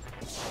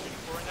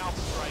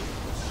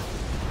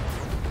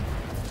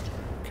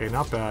 Okay,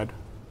 not bad.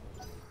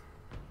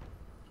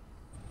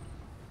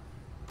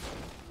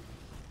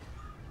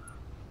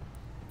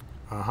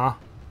 Uh-huh.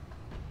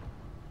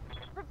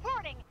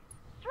 Reporting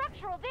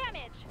structural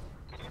damage.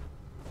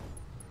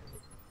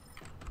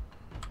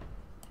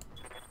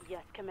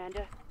 Yes,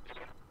 Commander.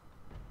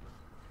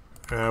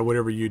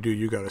 Whatever you do,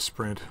 you gotta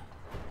sprint.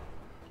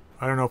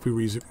 I don't know if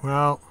we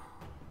well,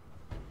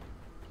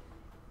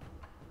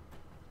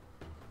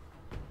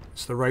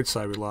 it's the right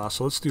side we lost,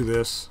 so let's do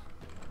this.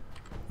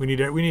 We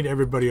need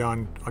everybody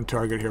on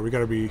target here. We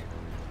gotta be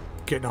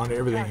getting onto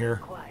everything here.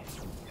 Quiet.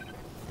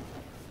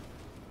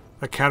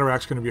 That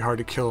cataract's gonna be hard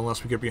to kill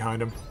unless we get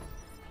behind him.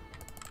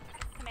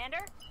 Commander?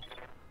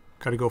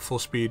 Gotta go full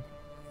speed.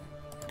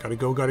 Gotta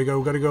go, gotta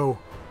go, gotta go.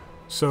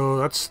 So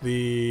that's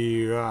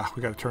the...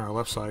 we gotta turn our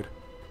left side.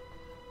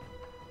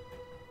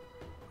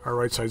 Our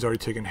right side's already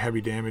taken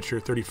heavy damage here,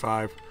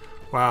 35.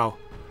 Wow.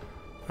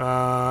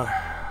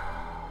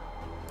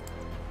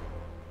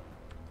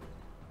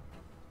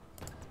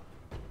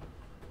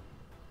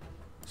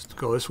 Let's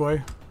go this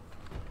way.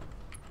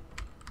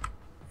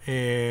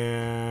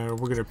 And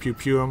we're gonna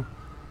pew-pew him.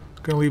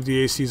 Gonna leave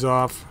the ACs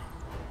off.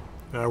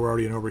 We're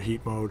already in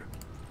overheat mode.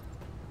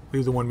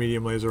 Leave the one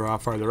medium laser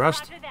off, fire the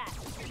rest. Roger that.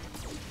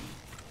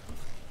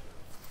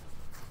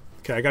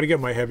 Okay, I gotta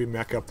get my heavy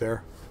mech up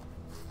there.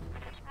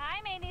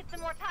 I may need some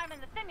more time in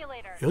the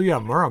simulator. Ilya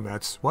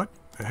Muramets? What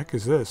the heck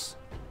is this?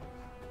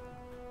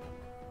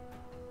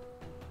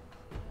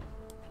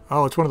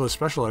 Oh, it's one of those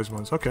specialized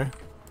ones. Okay.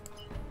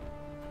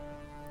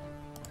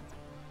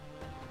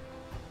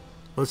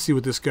 Let's see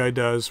what this guy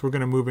does. We're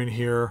going to move in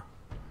here.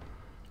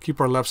 Keep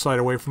our left side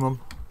away from him.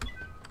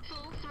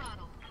 Full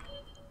throttle.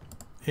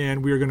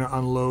 And we are going to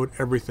unload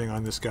everything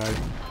on this guy. All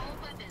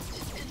weapons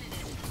committed.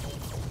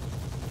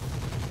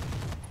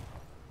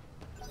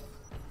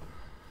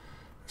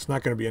 It's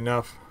not going to be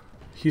enough.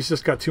 He's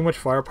just got too much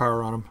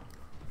firepower on him.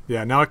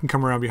 Yeah, now I can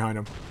come around behind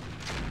him.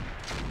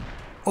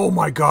 Oh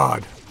my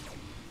god!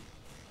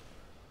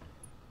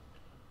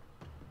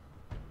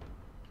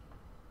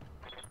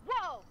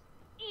 Whoa!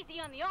 Easy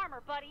on the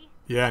armor, buddy.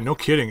 Yeah, no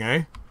kidding,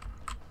 eh?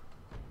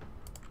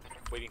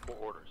 Waiting for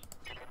orders.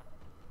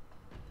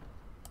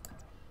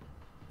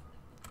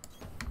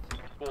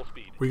 Full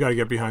speed. We got to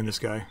get behind this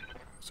guy.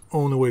 It's the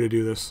only way to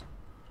do this.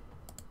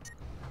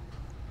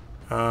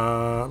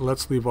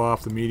 Let's leave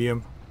off the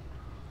medium.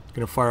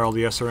 Gonna fire all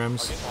the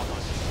SRMs.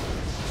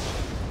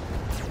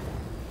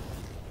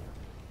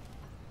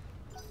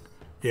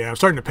 Yeah, I'm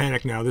starting to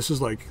panic now. This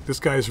is like, this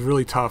guy is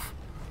really tough.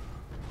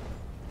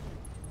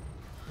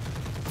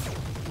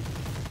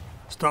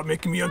 Stop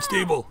making me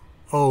unstable.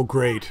 Oh,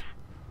 great.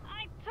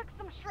 I took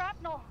some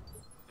shrapnel.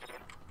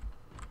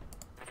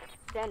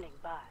 Standing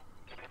by.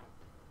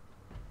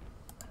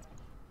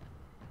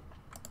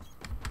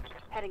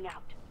 Heading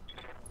out.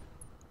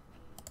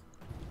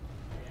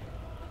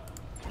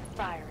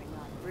 Firing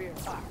on rear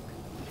arc.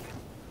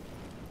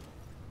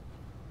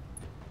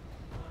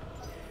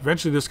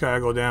 Eventually this guy will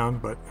go down,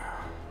 but...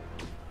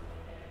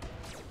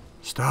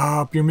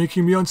 Stop, you're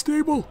making me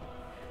unstable.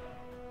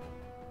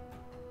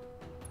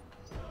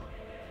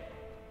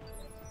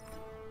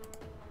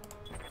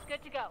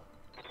 Good to go.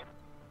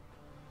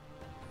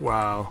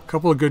 Wow, a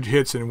couple of good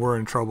hits and we're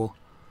in trouble.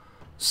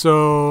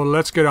 So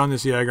let's get on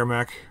this Jaeger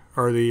mech,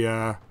 or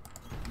the...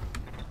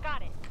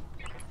 Got it.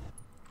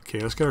 Okay,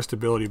 let's get our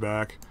stability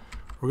back.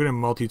 We're gonna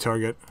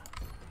multi-target.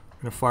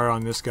 Gonna fire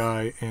on this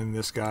guy and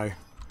this guy.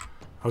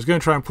 I was gonna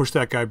try and push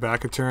that guy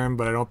back a turn,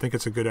 but I don't think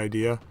it's a good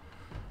idea.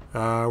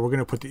 We're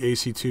gonna put the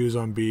AC2s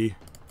on B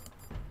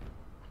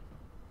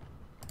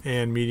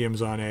and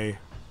mediums on A.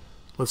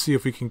 Let's see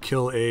if we can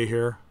kill A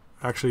here.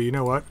 Actually, you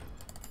know what?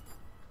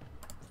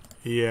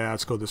 Yeah,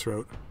 let's go this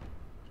route.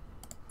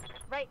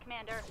 Right,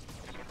 Commander.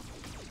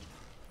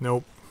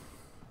 Nope.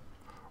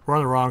 We're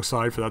on the wrong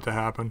side for that to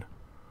happen.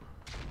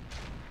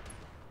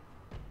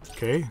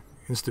 Okay,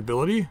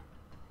 instability.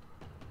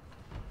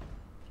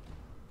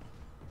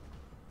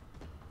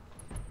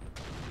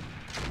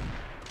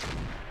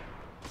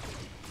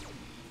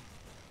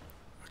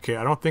 Okay,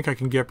 I don't think I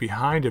can get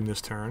behind him this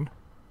turn.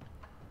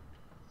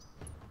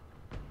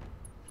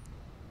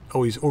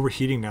 Oh, he's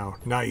overheating now.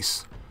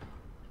 Nice.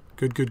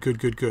 Good, good, good,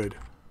 good, good.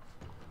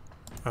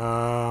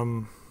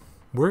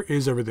 Where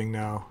is everything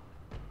now?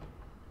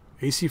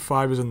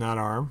 AC5 is in that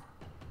arm.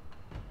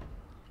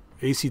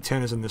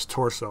 AC10 is in this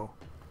torso.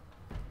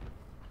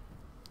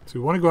 So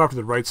we want to go after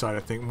the right side, I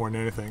think, more than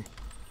anything.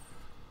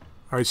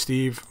 Alright,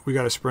 Steve, we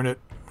got to sprint it.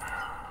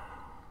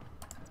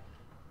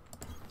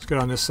 Let's get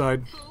on this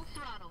side. Full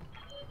throttle.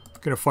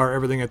 Gonna fire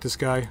everything at this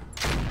guy.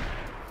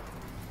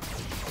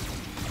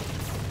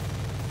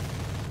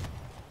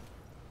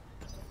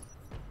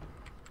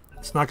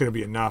 It's not gonna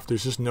be enough.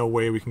 There's just no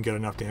way we can get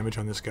enough damage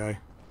on this guy.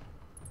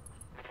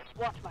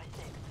 Watch my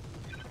six.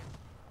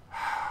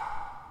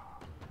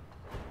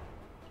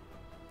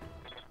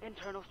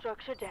 Internal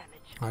structure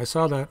damage. I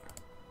saw that.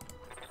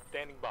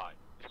 Standing by.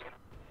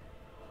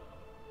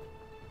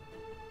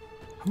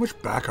 How much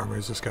back armor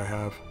does this guy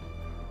have?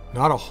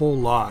 Not a whole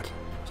lot.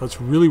 So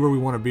that's really where we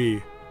want to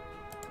be.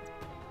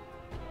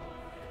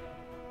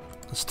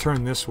 Let's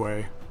turn this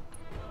way.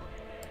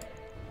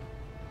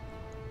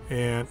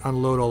 And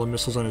unload all the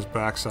missiles on his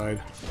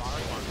backside.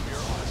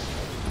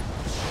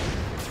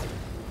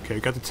 Okay,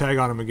 got the tag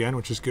on him again,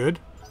 which is good.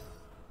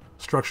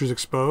 Structure's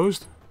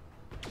exposed.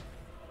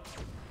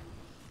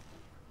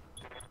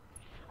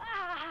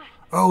 Ah,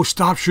 Oh,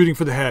 stop shooting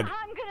for the head.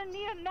 I'm gonna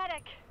need a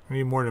medic. I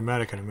need more than a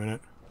medic in a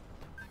minute.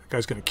 That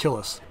guy's gonna kill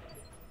us.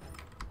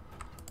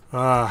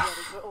 Ready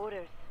for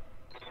orders.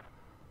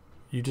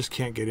 You just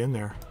can't get in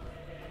there.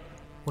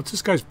 What's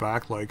this guy's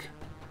back like?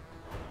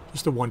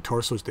 Just the one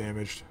torso's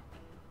damaged.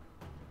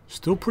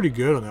 Still pretty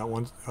good on that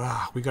one.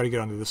 We gotta get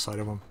onto this side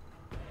of him.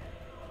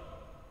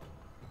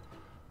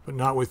 But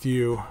not with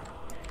you.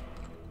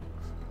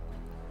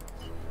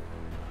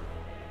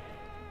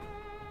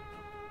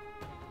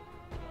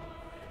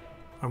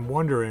 I'm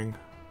wondering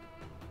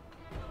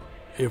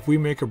if we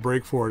make a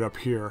break for it up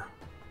here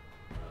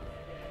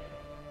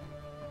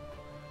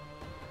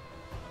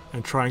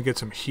and try and get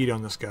some heat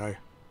on this guy.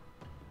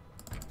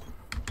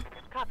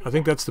 Copy. I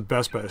think that's the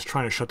best bet, is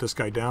trying to shut this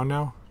guy down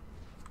now.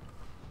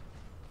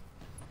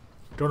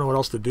 Don't know what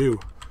else to do.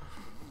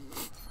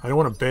 I don't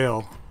want to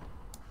bail.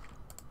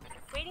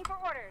 Waiting for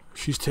orders.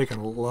 She's taking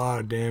a lot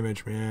of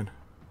damage, man.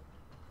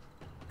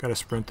 Gotta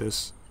sprint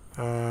this.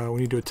 We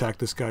need to attack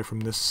this guy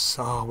from this.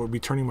 Oh, we'll be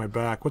turning my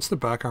back. What's the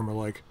back armor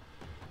like?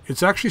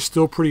 It's actually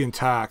still pretty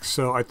intact,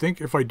 so I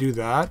think if I do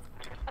that,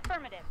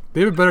 Affirmative.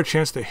 they have a better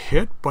chance to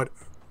hit, but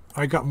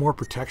I got more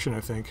protection, I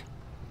think.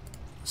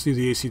 Let's see if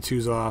the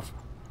AC2's off.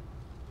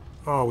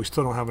 Oh, we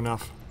still don't have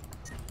enough.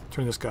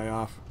 Turn this guy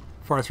off.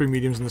 Fire 3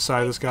 mediums in the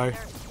side of this guy.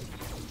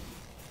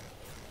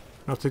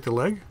 Now take the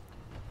leg?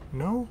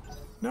 No?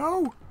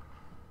 No!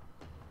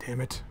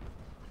 Damn it.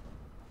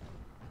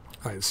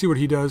 Alright, let's see what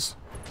he does.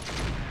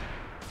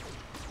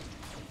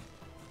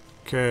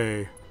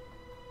 Okay.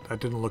 That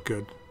didn't look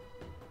good.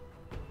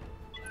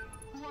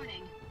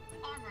 Warning.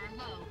 Armor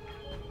low.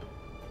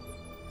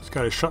 This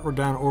guy is shut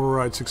down,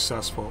 override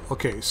successful.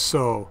 Okay,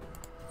 so...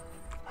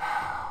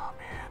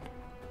 man.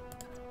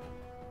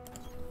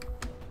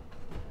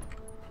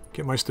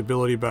 Get my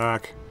stability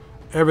back.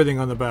 Everything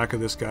on the back of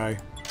this guy.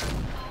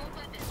 All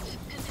weapons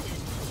committed.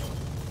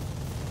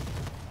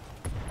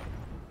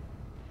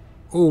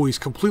 Oh, he's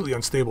completely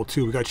unstable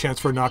too. We got a chance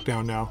for a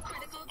knockdown now.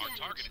 Critical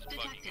damage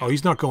detected. Oh,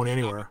 he's not going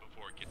anywhere.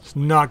 He's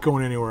not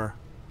going anywhere.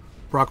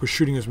 Brock was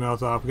shooting his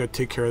mouth off. We got to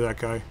take care of that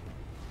guy.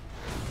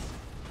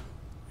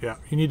 Yeah,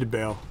 you need to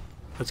bail.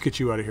 Let's get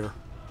you out of here.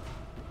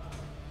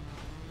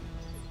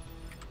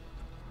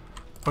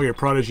 Okay,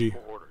 Prodigy. For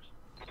orders.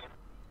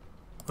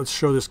 Let's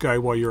show this guy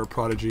why you're a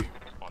Prodigy.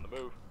 On the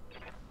move.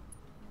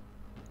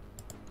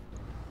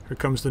 Here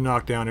comes the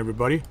knockdown,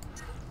 everybody.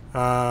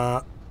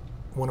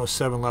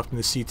 107 left in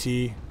the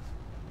CT.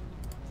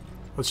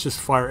 Let's just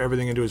fire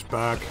everything into his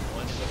back.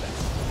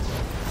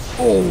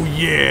 Oh,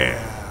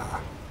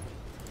 yeah!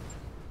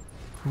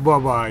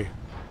 Bye-bye.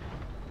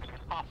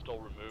 Hostile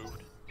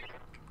removed.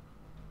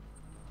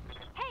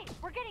 Hey,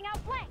 we're getting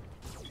outflanked.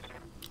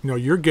 No,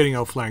 you're getting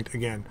outflanked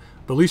again.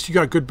 But at least you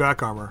got good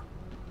back armor.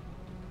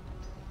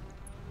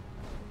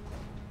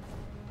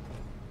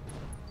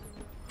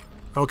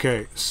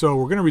 Okay, so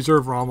we're going to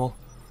reserve Rommel.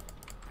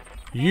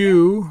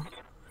 You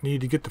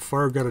need to get the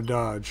fire gut of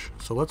dodge.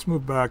 So let's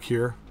move back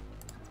here.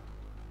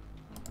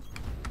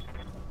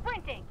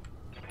 Sprinting.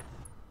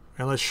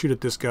 And let's shoot at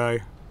this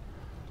guy.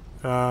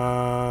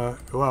 Wow,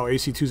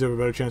 AC2s have a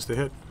better chance to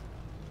hit.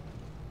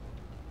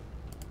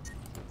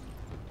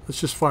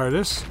 Let's just fire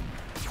this.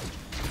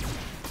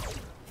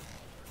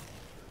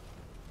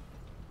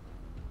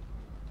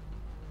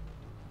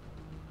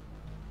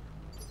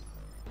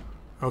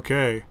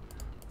 Okay.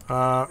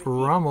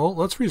 Rommel,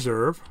 let's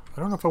reserve. I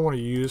don't know if I want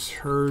to use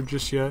her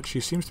just yet. She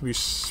seems to be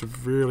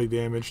severely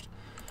damaged.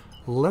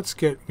 Let's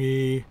get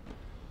me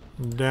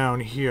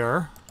down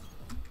here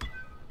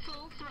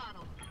Full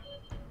throttle.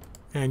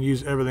 and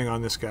use everything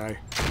on this guy.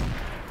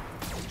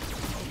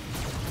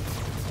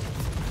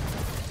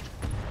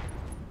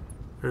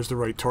 There's the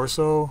right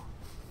torso.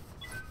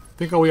 I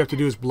think all we have to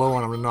do is blow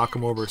on him to knock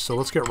him over. So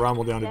let's get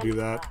Rommel down to do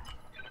that.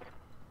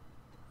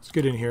 Let's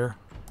get in here.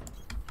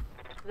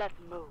 Let's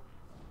move.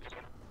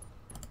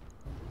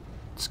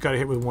 Just got to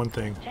hit with one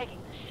thing. Taking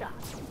the shot.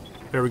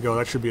 There we go.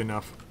 That should be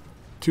enough.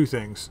 2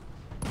 things.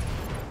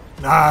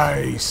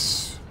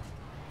 Nice.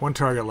 1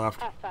 target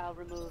left. Half file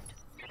removed.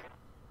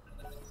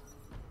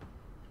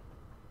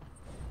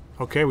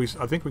 Okay,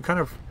 I think we kind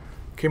of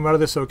came out of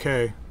this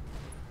okay.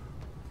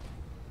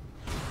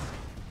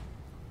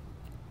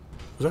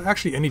 Was that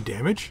actually any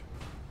damage?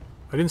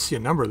 I didn't see a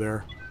number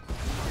there.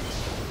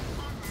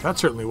 That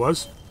certainly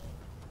was.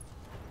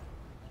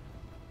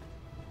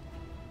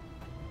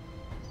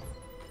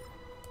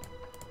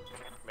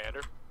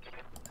 Commander.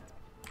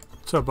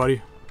 What's up,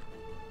 buddy?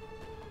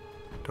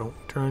 Don't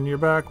turn your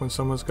back when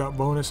someone's got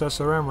bonus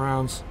SRM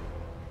rounds.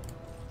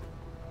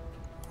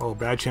 Oh,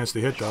 bad chance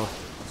to hit, though.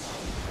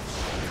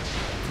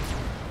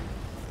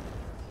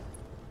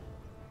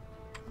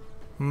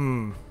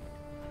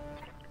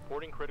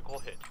 Reporting critical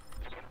hit.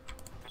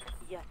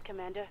 Yes,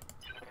 Commander.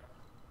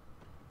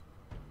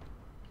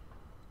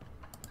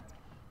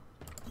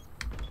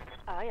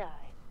 Aye,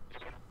 aye.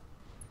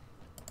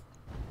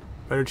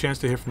 Better chance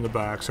to hit from the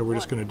back, so we're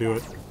just going to do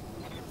it.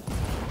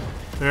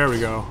 There we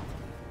go.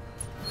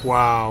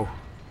 Wow.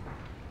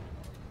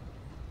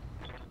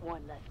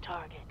 1 less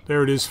target.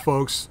 There it is,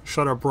 folks.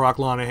 Shut up, Brock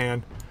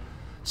Lonahan.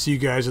 See you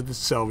guys at the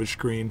salvage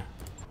screen.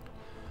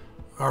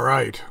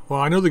 Alright.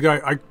 Well, I know the guy...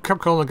 I kept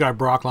calling the guy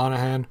Brock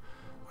Lonahan.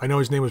 I know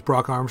his name was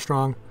Brock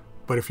Armstrong.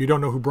 But if you don't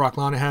know who Brock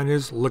Lonahan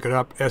is, look it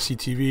up.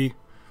 SCTV.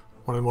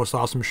 One of the most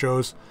awesome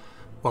shows.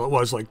 Well, it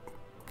was like,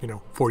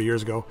 40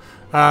 years ago.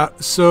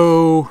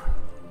 So,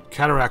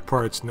 Cataract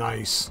parts,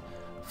 nice.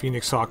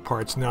 Phoenix Hawk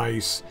parts,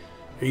 nice.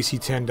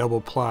 AC-10 double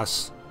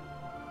plus.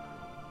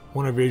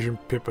 1 evasion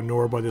pip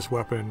ignored by this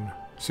weapon.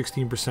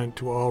 16%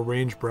 to all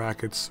range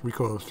brackets.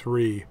 Recoil of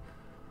 3.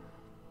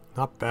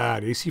 Not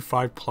bad.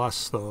 AC-5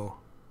 plus, though.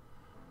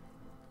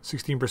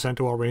 16%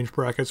 to all range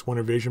brackets. 1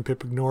 evasion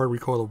pip ignored.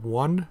 Recoil of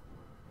 1.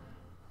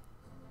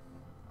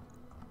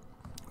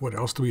 What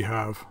else do we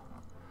have?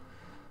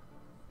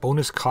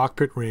 Bonus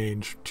cockpit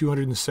range.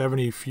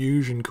 270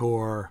 fusion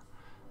core.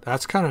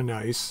 That's kind of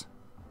nice.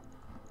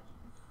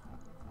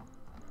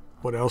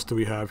 What else do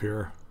we have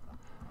here?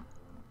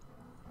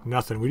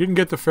 Nothing. We didn't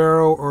get the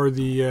Pharaoh or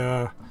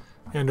the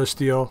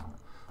Endosteel.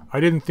 I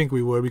didn't think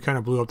we would. We kind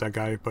of blew up that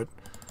guy, but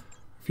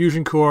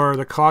fusion core.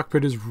 The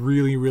cockpit is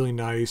really, really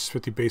nice.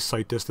 50 base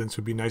sight distance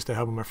would be nice to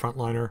have on my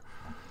frontliner.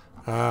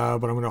 But I'm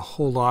going to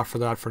hold off for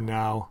that for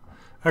now.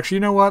 Actually,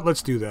 you know what?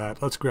 Let's do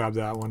that. Let's grab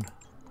that one.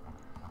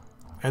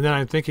 And then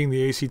I'm thinking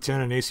the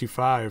AC-10 and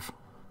AC-5.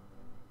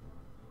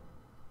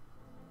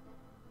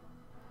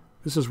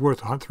 This is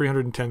worth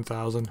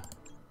 310,000.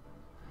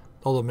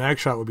 Oh, the mag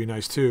shot would be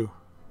nice too.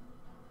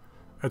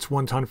 That's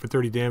 1 ton for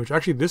 30 damage.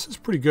 Actually, this is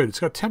pretty good. It's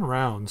got 10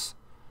 rounds.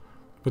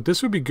 But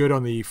this would be good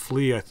on the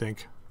flea, I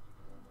think.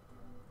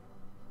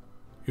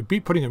 It'd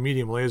beat putting a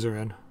medium laser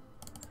in.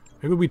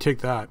 Maybe we take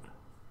that.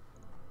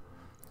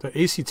 The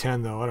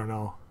AC-10, though, I don't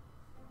know.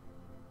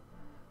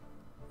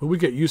 Will we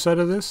get use out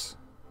of this?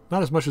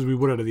 Not as much as we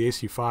would out of the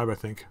AC-5, I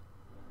think.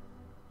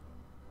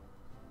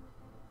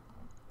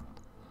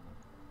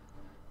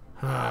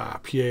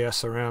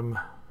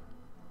 PASRM.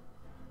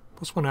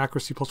 +1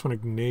 accuracy, +1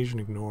 evasion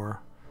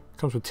ignore.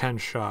 Comes with 10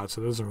 shots,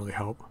 so that doesn't really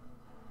help.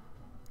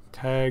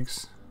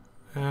 Tags.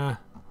 Yeah,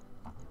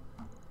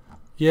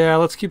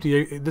 let's keep the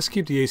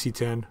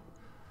AC-10.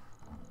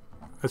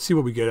 Let's see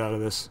what we get out of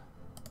this.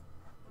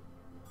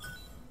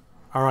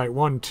 Alright,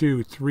 1,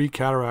 2, 3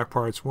 cataract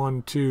parts.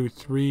 1, 2,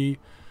 3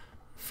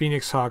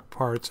 Phoenix Hawk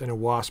parts and a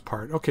Wasp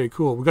part. Okay,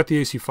 cool. We got the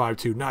AC-5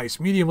 too. Nice.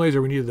 Medium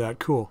laser, we needed that.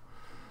 Cool.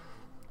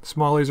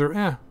 Small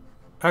laser,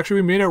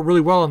 Actually, we made out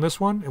really well on this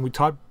one, and we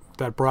taught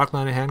that Brock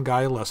Lonahan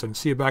guy a lesson.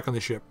 See you back on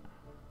the ship.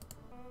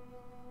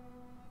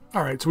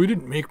 Alright, so we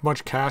didn't make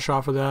much cash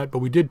off of that, but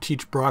we did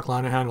teach Brock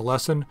Lonahan a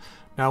lesson.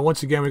 Now,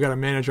 once again, we got to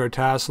manage our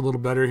tasks a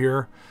little better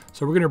here.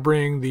 So we're going to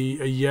bring the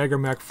Jaeger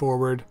mech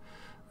forward.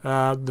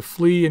 The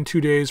flea in 2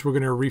 days, we're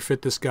going to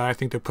refit this guy. I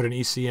think they put an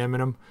ECM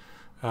in him.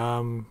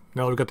 Now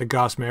that we've got the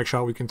Gauss mag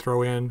shot we can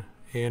throw in,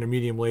 and a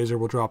medium laser,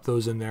 we'll drop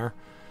those in there.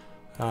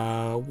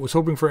 Was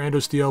hoping for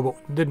Endosteel,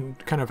 but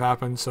didn't kind of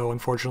happen, so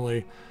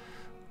unfortunately,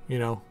 we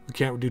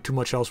can't do too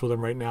much else with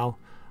them right now.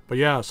 But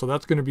yeah, so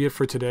that's going to be it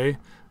for today.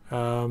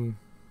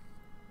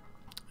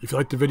 If you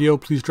liked the video,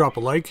 please drop a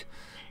like.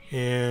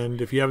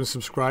 And if you haven't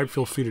subscribed,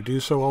 feel free to do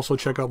so. Also,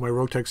 check out my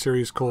Roguetech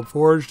series, Cold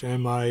Forged,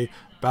 and my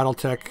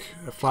Battletech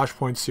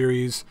Flashpoint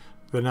series,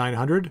 the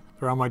 900.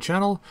 They're on my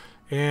channel.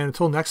 And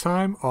until next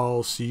time,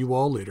 I'll see you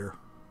all later.